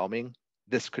overwhelming,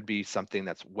 this could be something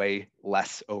that's way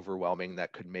less overwhelming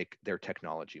that could make their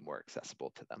technology more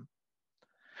accessible to them.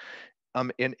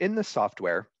 And in the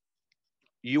software,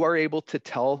 you are able to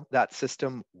tell that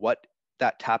system what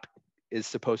that tap is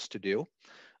supposed to do.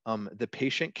 The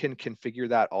patient can configure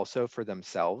that also for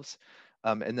themselves.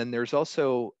 And then there's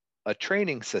also a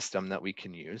training system that we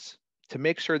can use to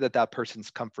make sure that that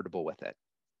person's comfortable with it.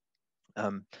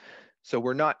 So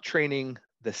we're not training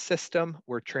the system,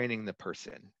 we're training the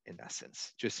person in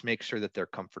essence. Just make sure that they're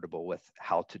comfortable with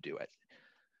how to do it.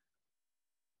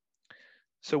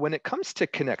 So when it comes to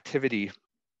connectivity,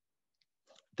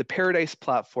 the Paradise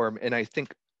platform, and I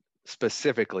think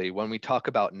specifically when we talk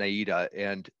about Naida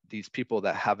and these people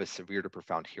that have a severe to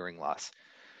profound hearing loss,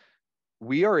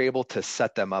 we are able to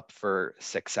set them up for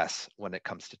success when it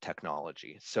comes to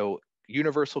technology. So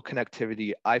universal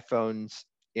connectivity, iPhones,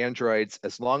 Androids,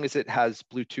 as long as it has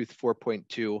Bluetooth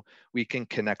 4.2, we can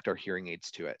connect our hearing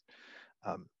aids to it.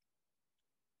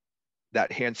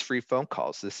 That hands-free phone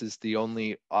calls, this is the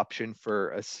only option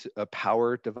for a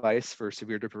power device for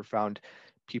severe to profound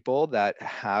people that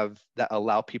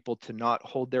allow people to not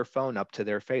hold their phone up to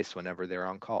their face whenever they're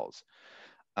on calls.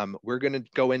 We're going to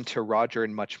go into Roger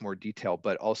in much more detail,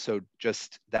 but also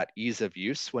just that ease of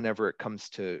use whenever it comes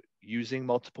to using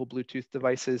multiple Bluetooth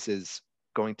devices is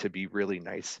going to be really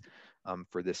nice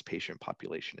for this patient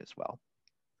population as well.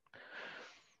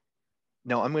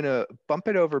 Now I'm going to bump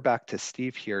it over back to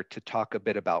Steve here to talk a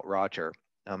bit about Roger,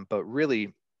 but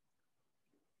really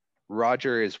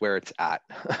Roger is where it's at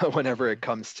whenever it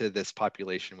comes to this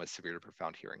population with severe to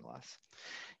profound hearing loss.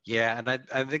 Yeah, and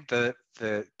I think the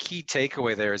key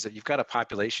takeaway there is that you've got a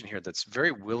population here that's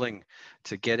very willing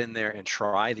to get in there and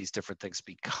try these different things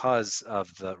because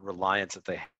of the reliance that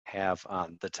they have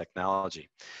on the technology.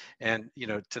 And you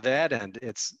know, to that end,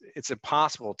 it's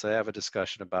impossible to have a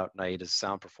discussion about Naida's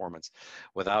sound performance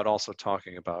without also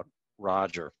talking about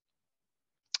Roger.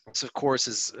 This, of course,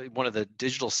 is one of the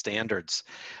digital standards,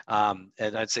 and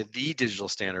I'd say the digital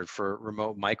standard for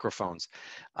remote microphones,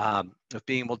 of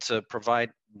being able to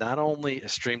provide not only a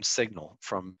streamed signal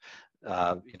from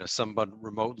someone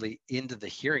remotely into the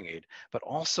hearing aid, but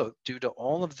also due to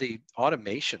all of the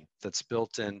automation that's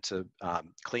built into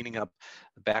cleaning up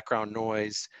the background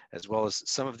noise, as well as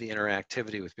some of the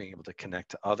interactivity with being able to connect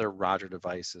to other Roger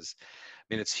devices.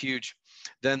 I mean, it's huge.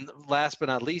 Then last but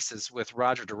not least is with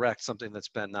Roger Direct, something that's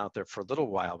been out there for a little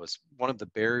while. Was one of the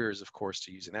barriers, of course,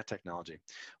 to using that technology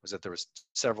was that there was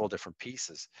several different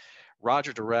pieces.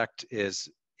 Roger Direct is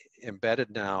embedded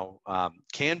now,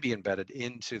 can be embedded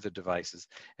into the devices.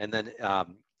 And then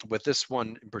with this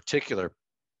one in particular,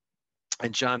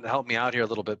 and John, help me out here a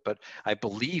little bit, but I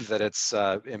believe that it's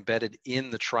embedded in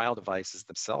the trial devices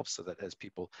themselves so that as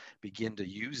people begin to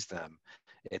use them,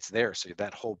 it's there. So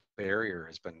that whole barrier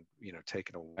has been,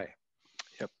 taken away.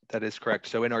 Yep, that is correct.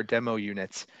 So in our demo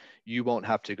units, you won't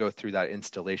have to go through that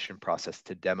installation process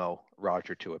to demo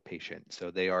Roger to a patient.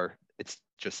 So it's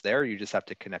just there. You just have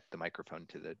to connect the microphone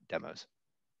to the demos.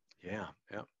 Yeah,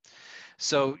 yeah.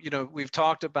 So, we've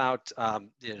talked about,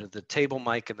 the table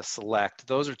mic and the select.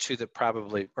 Those are two that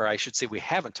probably, or I should say we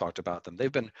haven't talked about them.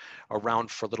 They've been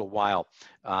around for a little while.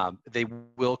 They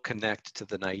will connect to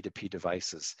the Naida P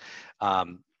devices.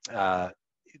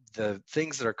 The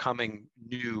things that are coming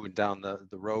new and down the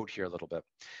road here a little bit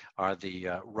are the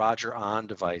Roger On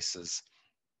devices.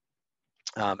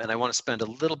 And I want to spend a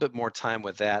little bit more time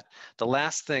with that. The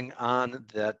last thing on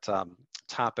that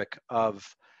topic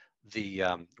of the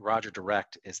Roger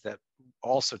Direct is that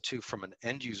also too, from an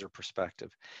end user perspective,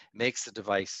 makes the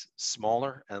device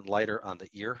smaller and lighter on the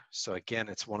ear. So again,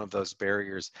 it's one of those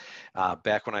barriers.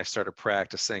 Back when I started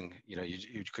practicing,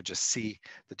 you could just see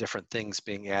the different things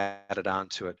being added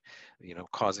onto it,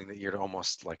 causing the ear to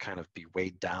almost like kind of be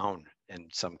weighed down in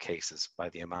some cases by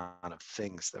the amount of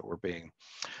things that were being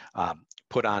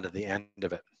put onto the end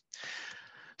of it.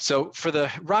 So for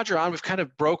the Roger On, we've kind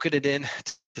of broken it in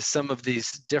to some of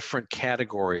these different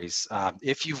categories.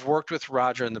 If you've worked with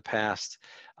Roger in the past,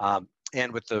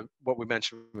 and with what we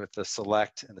mentioned with the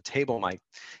select and the table mic,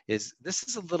 this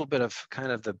is a little bit of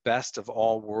kind of the best of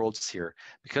all worlds here.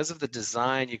 Because of the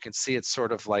design, you can see it's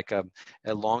sort of like a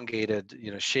elongated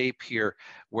shape here,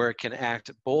 where it can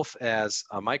act both as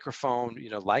a microphone,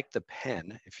 like the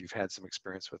pen, if you've had some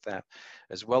experience with that,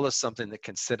 as well as something that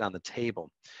can sit on the table.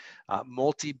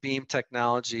 Multi-beam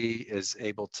technology is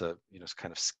able to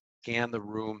kind of scan the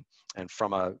room, and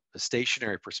from a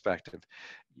stationary perspective,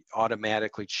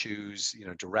 automatically choose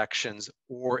directions,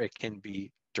 or it can be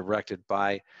directed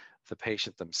by the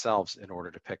patient themselves in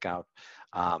order to pick out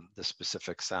the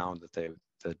specific sound that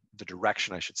the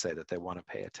direction, I should say, that they want to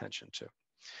pay attention to.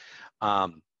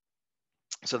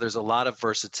 So there's a lot of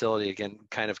versatility, again,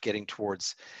 kind of getting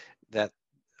towards that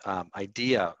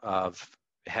idea of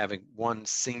having one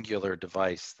singular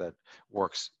device that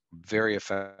works very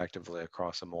effectively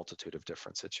across a multitude of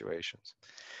different situations.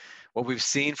 What we've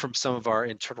seen from some of our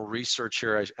internal research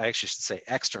here, I actually should say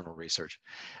external research,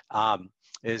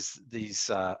 is these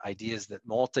ideas that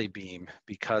multi-beam,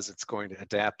 because it's going to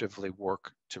adaptively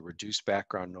work to reduce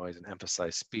background noise and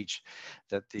emphasize speech,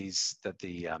 that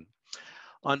the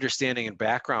understanding and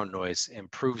background noise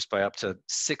improves by up to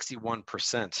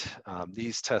 61%.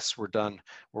 These tests were done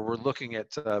where we're looking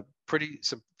at some pretty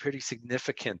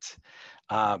significant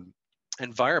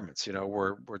environments.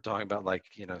 We're talking about, like,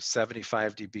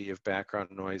 75 dB of background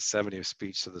noise, 70 of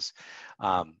speech. So this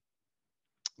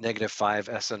 -5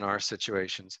 SNR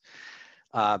situations.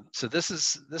 So this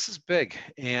is big,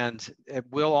 and it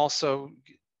will also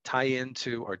tie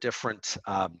into our different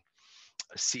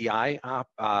CI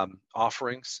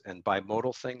offerings and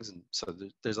bimodal things. And so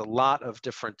there's a lot of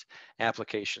different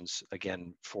applications,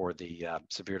 again, for the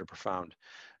severe to profound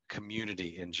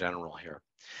community in general here.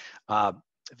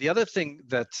 The other thing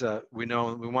that we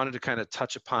know we wanted to kind of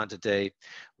touch upon today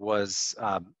was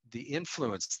the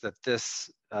influence that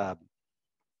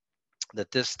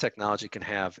this technology can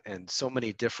have in so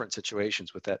many different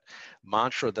situations. With that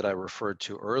mantra that I referred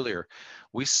to earlier,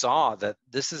 we saw that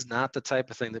this is not the type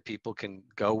of thing that people can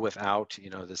go without.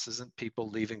 This isn't people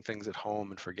leaving things at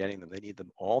home and forgetting them. They need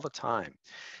them all the time.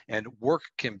 And work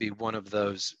can be one of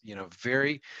those,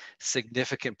 very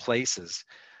significant places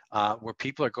where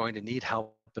people are going to need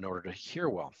help in order to hear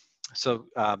well. So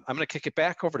I'm going to kick it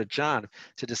back over to Jon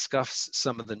to discuss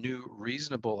some of the new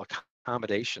reasonable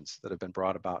accommodations that have been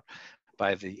brought about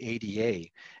by the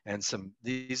ADA, and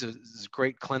these are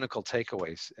great clinical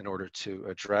takeaways in order to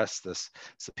address this,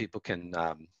 so people can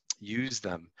use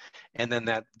them. And then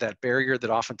that barrier that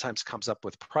oftentimes comes up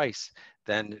with price,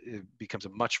 then it becomes a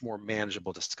much more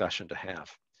manageable discussion to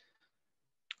have.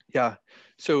 Yeah,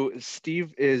 so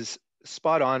Steve is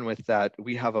spot on with that.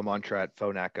 We have a mantra at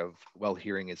Phonak of well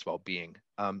hearing is well-being.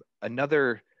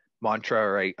 Another mantra,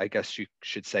 or I guess you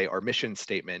should say our mission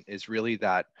statement, is really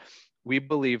that we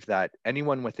believe that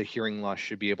anyone with a hearing loss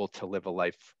should be able to live a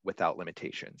life without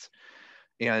limitations.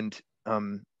 And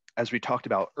as we talked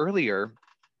about earlier,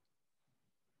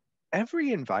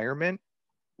 every environment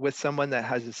with someone that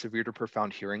has a severe to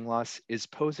profound hearing loss is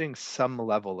posing some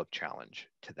level of challenge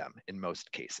to them in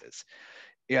most cases.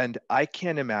 And I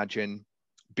can't imagine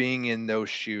being in those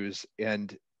shoes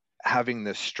and having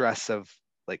the stress of,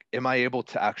 like, am I able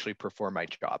to actually perform my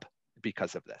job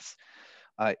because of this?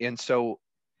 And so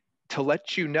to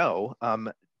let you know,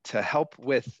 to help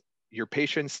with your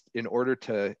patients in order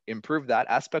to improve that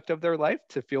aspect of their life,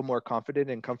 to feel more confident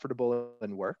and comfortable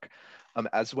in work,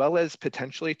 as well as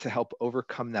potentially to help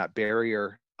overcome that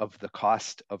barrier of the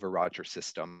cost of a Roger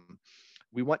system,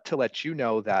 we want to let you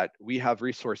know that we have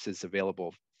resources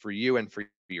available for you and for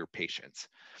your patients.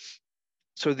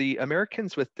 So the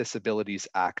Americans with Disabilities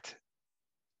Act,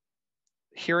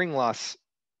 hearing loss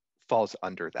falls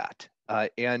under that.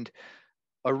 And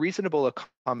a reasonable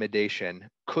accommodation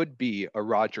could be a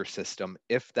Roger system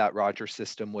if that Roger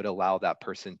system would allow that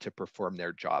person to perform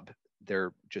their job,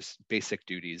 their just basic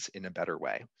duties, in a better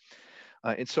way.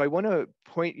 And so I want to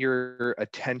point your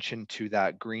attention to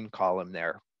that green column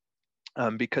there,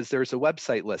 because there's a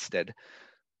website listed,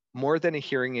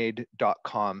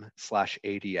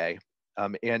 morethanAhearingaid.com/ADA.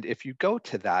 And if you go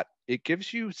to that, it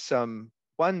gives you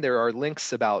there are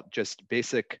links about just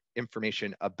basic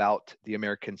information about the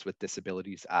Americans with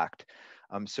Disabilities Act.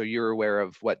 So you're aware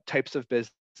of what types of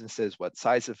businesses, what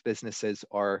size of businesses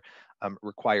are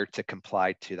required to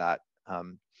comply to that.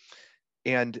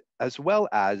 And as well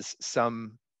as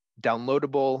some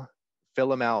downloadable fill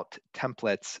them out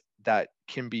templates that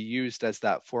can be used as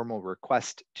that formal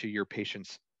request to your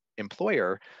patient's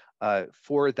employer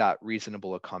for that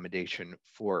reasonable accommodation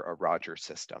for a Roger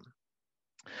system.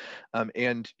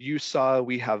 And you saw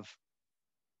we have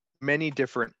many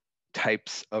different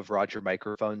types of Roger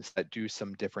microphones that do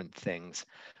some different things.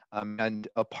 And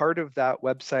a part of that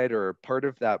website, or a part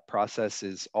of that process,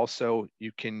 is also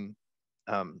you can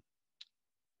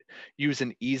use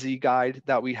an easy guide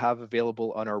that we have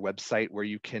available on our website, where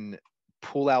you can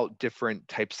pull out different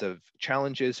types of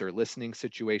challenges or listening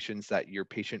situations that your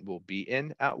patient will be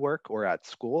in at work or at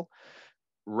school,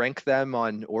 rank them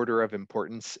on order of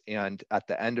importance, and at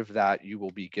the end of that, you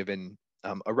will be given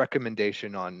a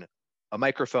recommendation on a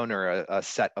microphone or a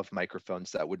set of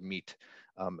microphones that would meet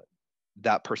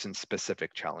that person's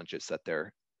specific challenges that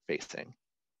they're facing.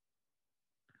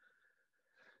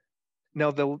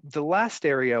 Now, the last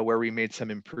area where we made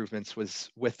some improvements was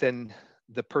within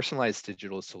the personalized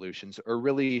digital solutions, or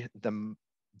really the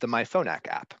Phonak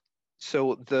app.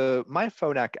 So the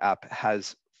Phonak app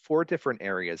has 4 different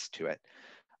areas to it.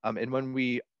 And when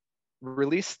we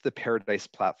released the Paradise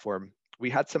platform, we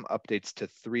had some updates to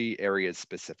 3 areas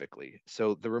specifically.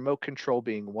 So the remote control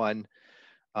being one,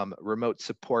 remote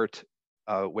support,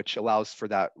 which allows for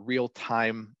that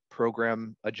real-time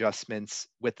program adjustments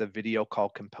with a video call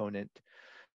component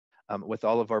with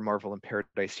all of our Marvel and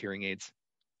Paradise hearing aids.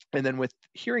 And then with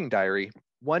Hearing Diary,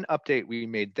 one update we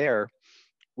made there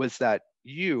was that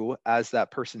you, as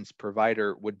that person's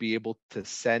provider, would be able to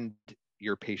send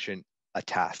your patient a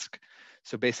task.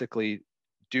 So basically,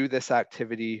 do this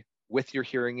activity with your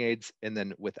hearing aids, and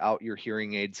then without your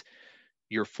hearing aids,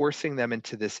 you're forcing them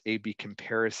into this A/B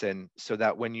comparison so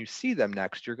that when you see them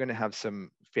next, you're going to have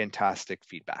some fantastic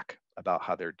feedback about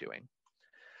how they're doing.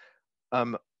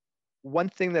 One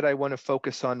thing that I want to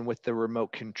focus on with the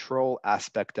remote control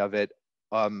aspect of it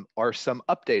are some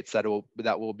updates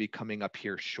that will be coming up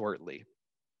here shortly.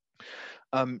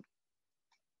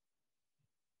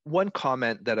 One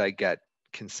comment that I get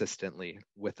consistently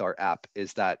with our app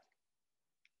is that,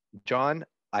 John,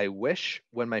 I wish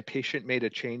when my patient made a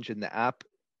change in the app,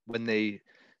 when they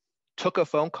took a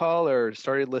phone call or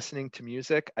started listening to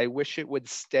music, I wish it would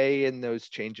stay in those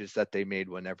changes that they made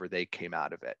whenever they came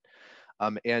out of it.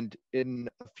 And in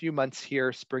a few months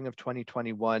here, spring of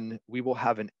 2021, we will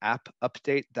have an app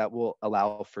update that will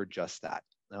allow for just that.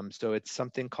 So it's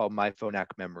something called My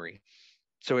Phonak Memory.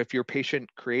 So if your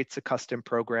patient creates a custom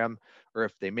program, or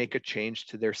if they make a change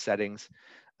to their settings,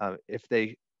 if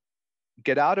they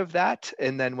get out of that,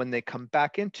 and then when they come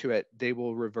back into it, they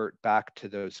will revert back to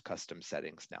those custom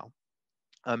settings now.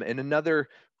 And another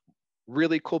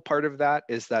really cool part of that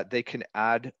is that they can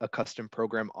add a custom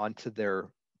program onto their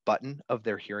button of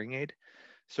their hearing aid.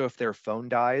 So if their phone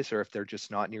dies, or if they're just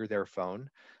not near their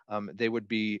phone, they would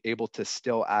be able to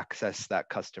still access that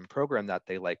custom program that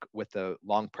they like with a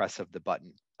long press of the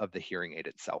button of the hearing aid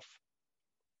itself.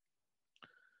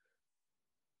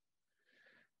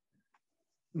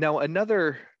 Now,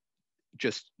 another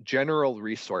just general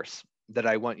resource that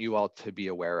I want you all to be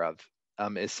aware of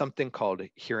is something called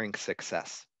Hearing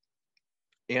Success.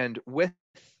 And with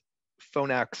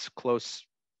Phonak's close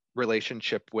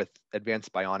relationship with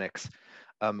Advanced Bionics,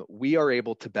 we are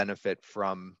able to benefit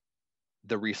from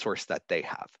the resource that they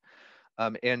have.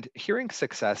 And Hearing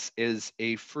Success is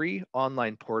a free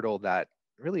online portal that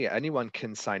really anyone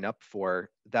can sign up for,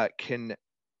 that can,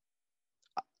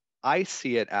 I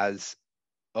see it as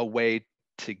a way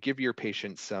to give your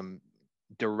patient some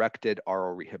directed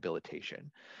oral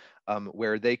rehabilitation,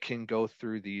 where they can go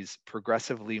through these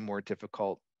progressively more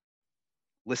difficult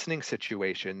listening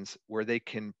situations where they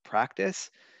can practice,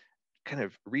 kind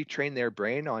of retrain their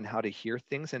brain on how to hear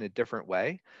things in a different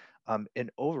way,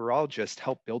 and overall just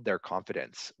help build their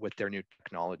confidence with their new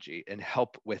technology and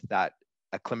help with that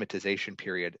acclimatization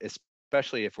period,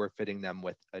 especially if we're fitting them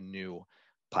with a new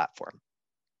platform.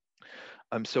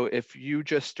 So if you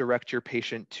just direct your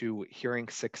patient to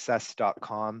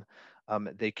hearingsuccess.com,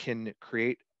 they can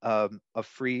create a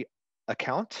free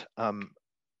account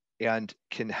and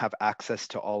can have access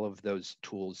to all of those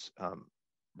tools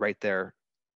right there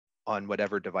on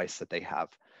whatever device that they have.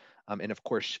 And of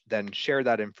course, then share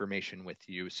that information with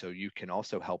you so you can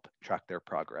also help track their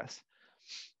progress.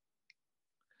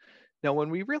 Now, when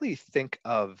we really think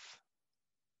of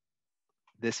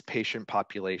this patient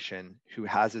population who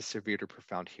has a severe to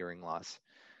profound hearing loss,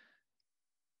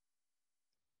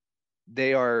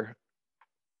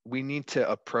 we need to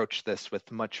approach this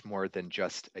with much more than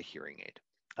just a hearing aid.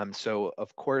 So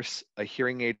of course, a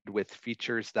hearing aid with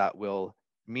features that will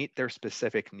meet their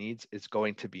specific needs is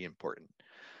going to be important.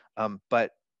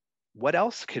 But what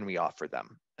else can we offer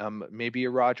them? Maybe a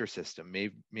Roger system,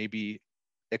 maybe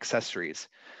accessories.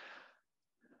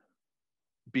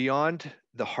 Beyond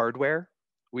the hardware,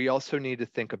 we also need to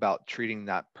think about treating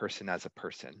that person as a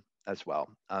person as well.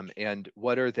 And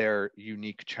what are their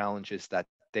unique challenges that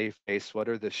they face? What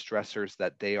are the stressors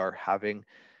that they are having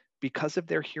because of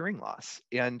their hearing loss?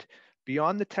 And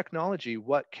beyond the technology,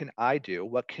 what can I do?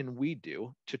 What can we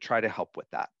do to try to help with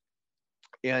that?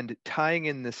 And tying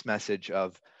in this message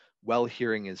of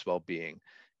well-hearing is well-being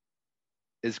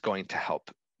is going to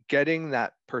help. Getting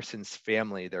that person's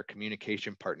family, their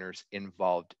communication partners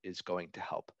involved is going to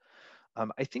help.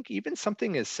 I think even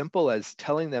something as simple as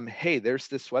telling them, hey, there's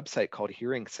this website called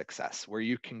Hearing Success where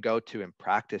you can go to and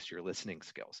practice your listening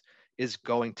skills is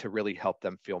going to really help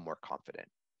them feel more confident.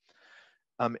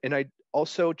 And I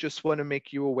also just want to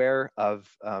make you aware of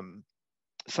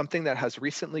something that has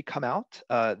recently come out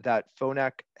that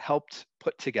Phonak helped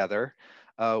put together.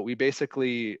 We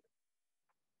basically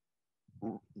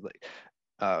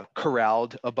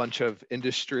corralled a bunch of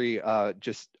industry,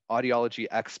 just audiology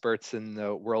experts in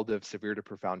the world of severe to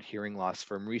profound hearing loss,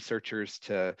 from researchers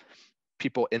to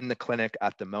people in the clinic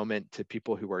at the moment to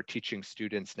people who are teaching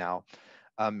students now.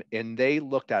 And they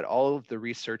looked at all of the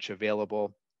research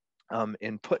available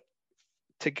and put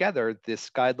together this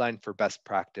guideline for best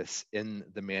practice in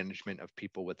the management of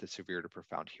people with a severe to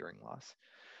profound hearing loss.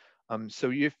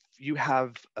 So if you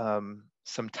have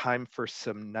some time for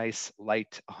some nice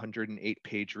light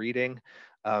 108-page reading,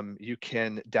 you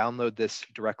can download this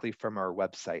directly from our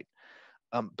website.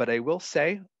 But I will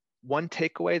say, one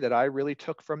takeaway that I really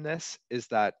took from this is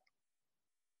that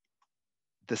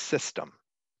the system,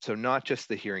 so not just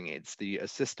the hearing aids, the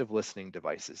assistive listening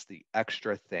devices, the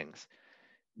extra things,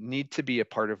 need to be a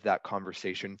part of that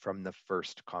conversation from the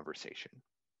first conversation.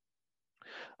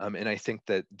 And I think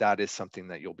that that is something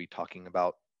that you'll be talking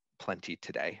about plenty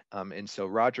today. And so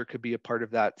Roger could be a part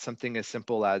of that. Something as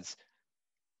simple as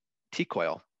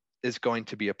T-coil is going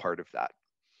to be a part of that.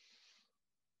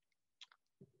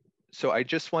 So I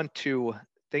just want to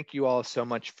thank you all so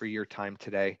much for your time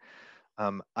today.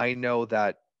 I know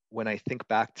that when I think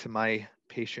back to my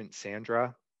patient,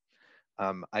 Sandra,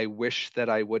 I wish that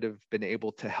I would have been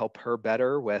able to help her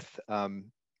better with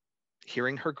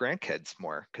hearing her grandkids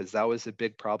more, because that was a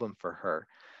big problem for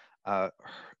her.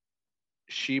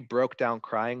 She broke down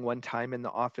crying one time in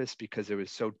the office because it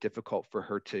was so difficult for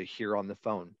her to hear on the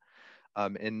phone.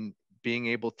 And being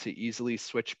able to easily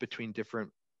switch between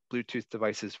different Bluetooth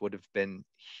devices would have been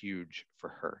huge for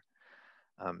her.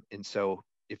 And so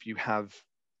if you have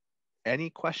any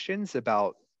questions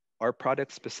about our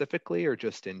product specifically, or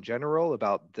just in general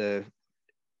about the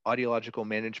audiological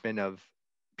management of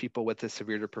people with a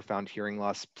severe to profound hearing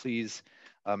loss, please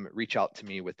reach out to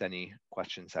me with any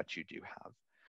questions that you do have.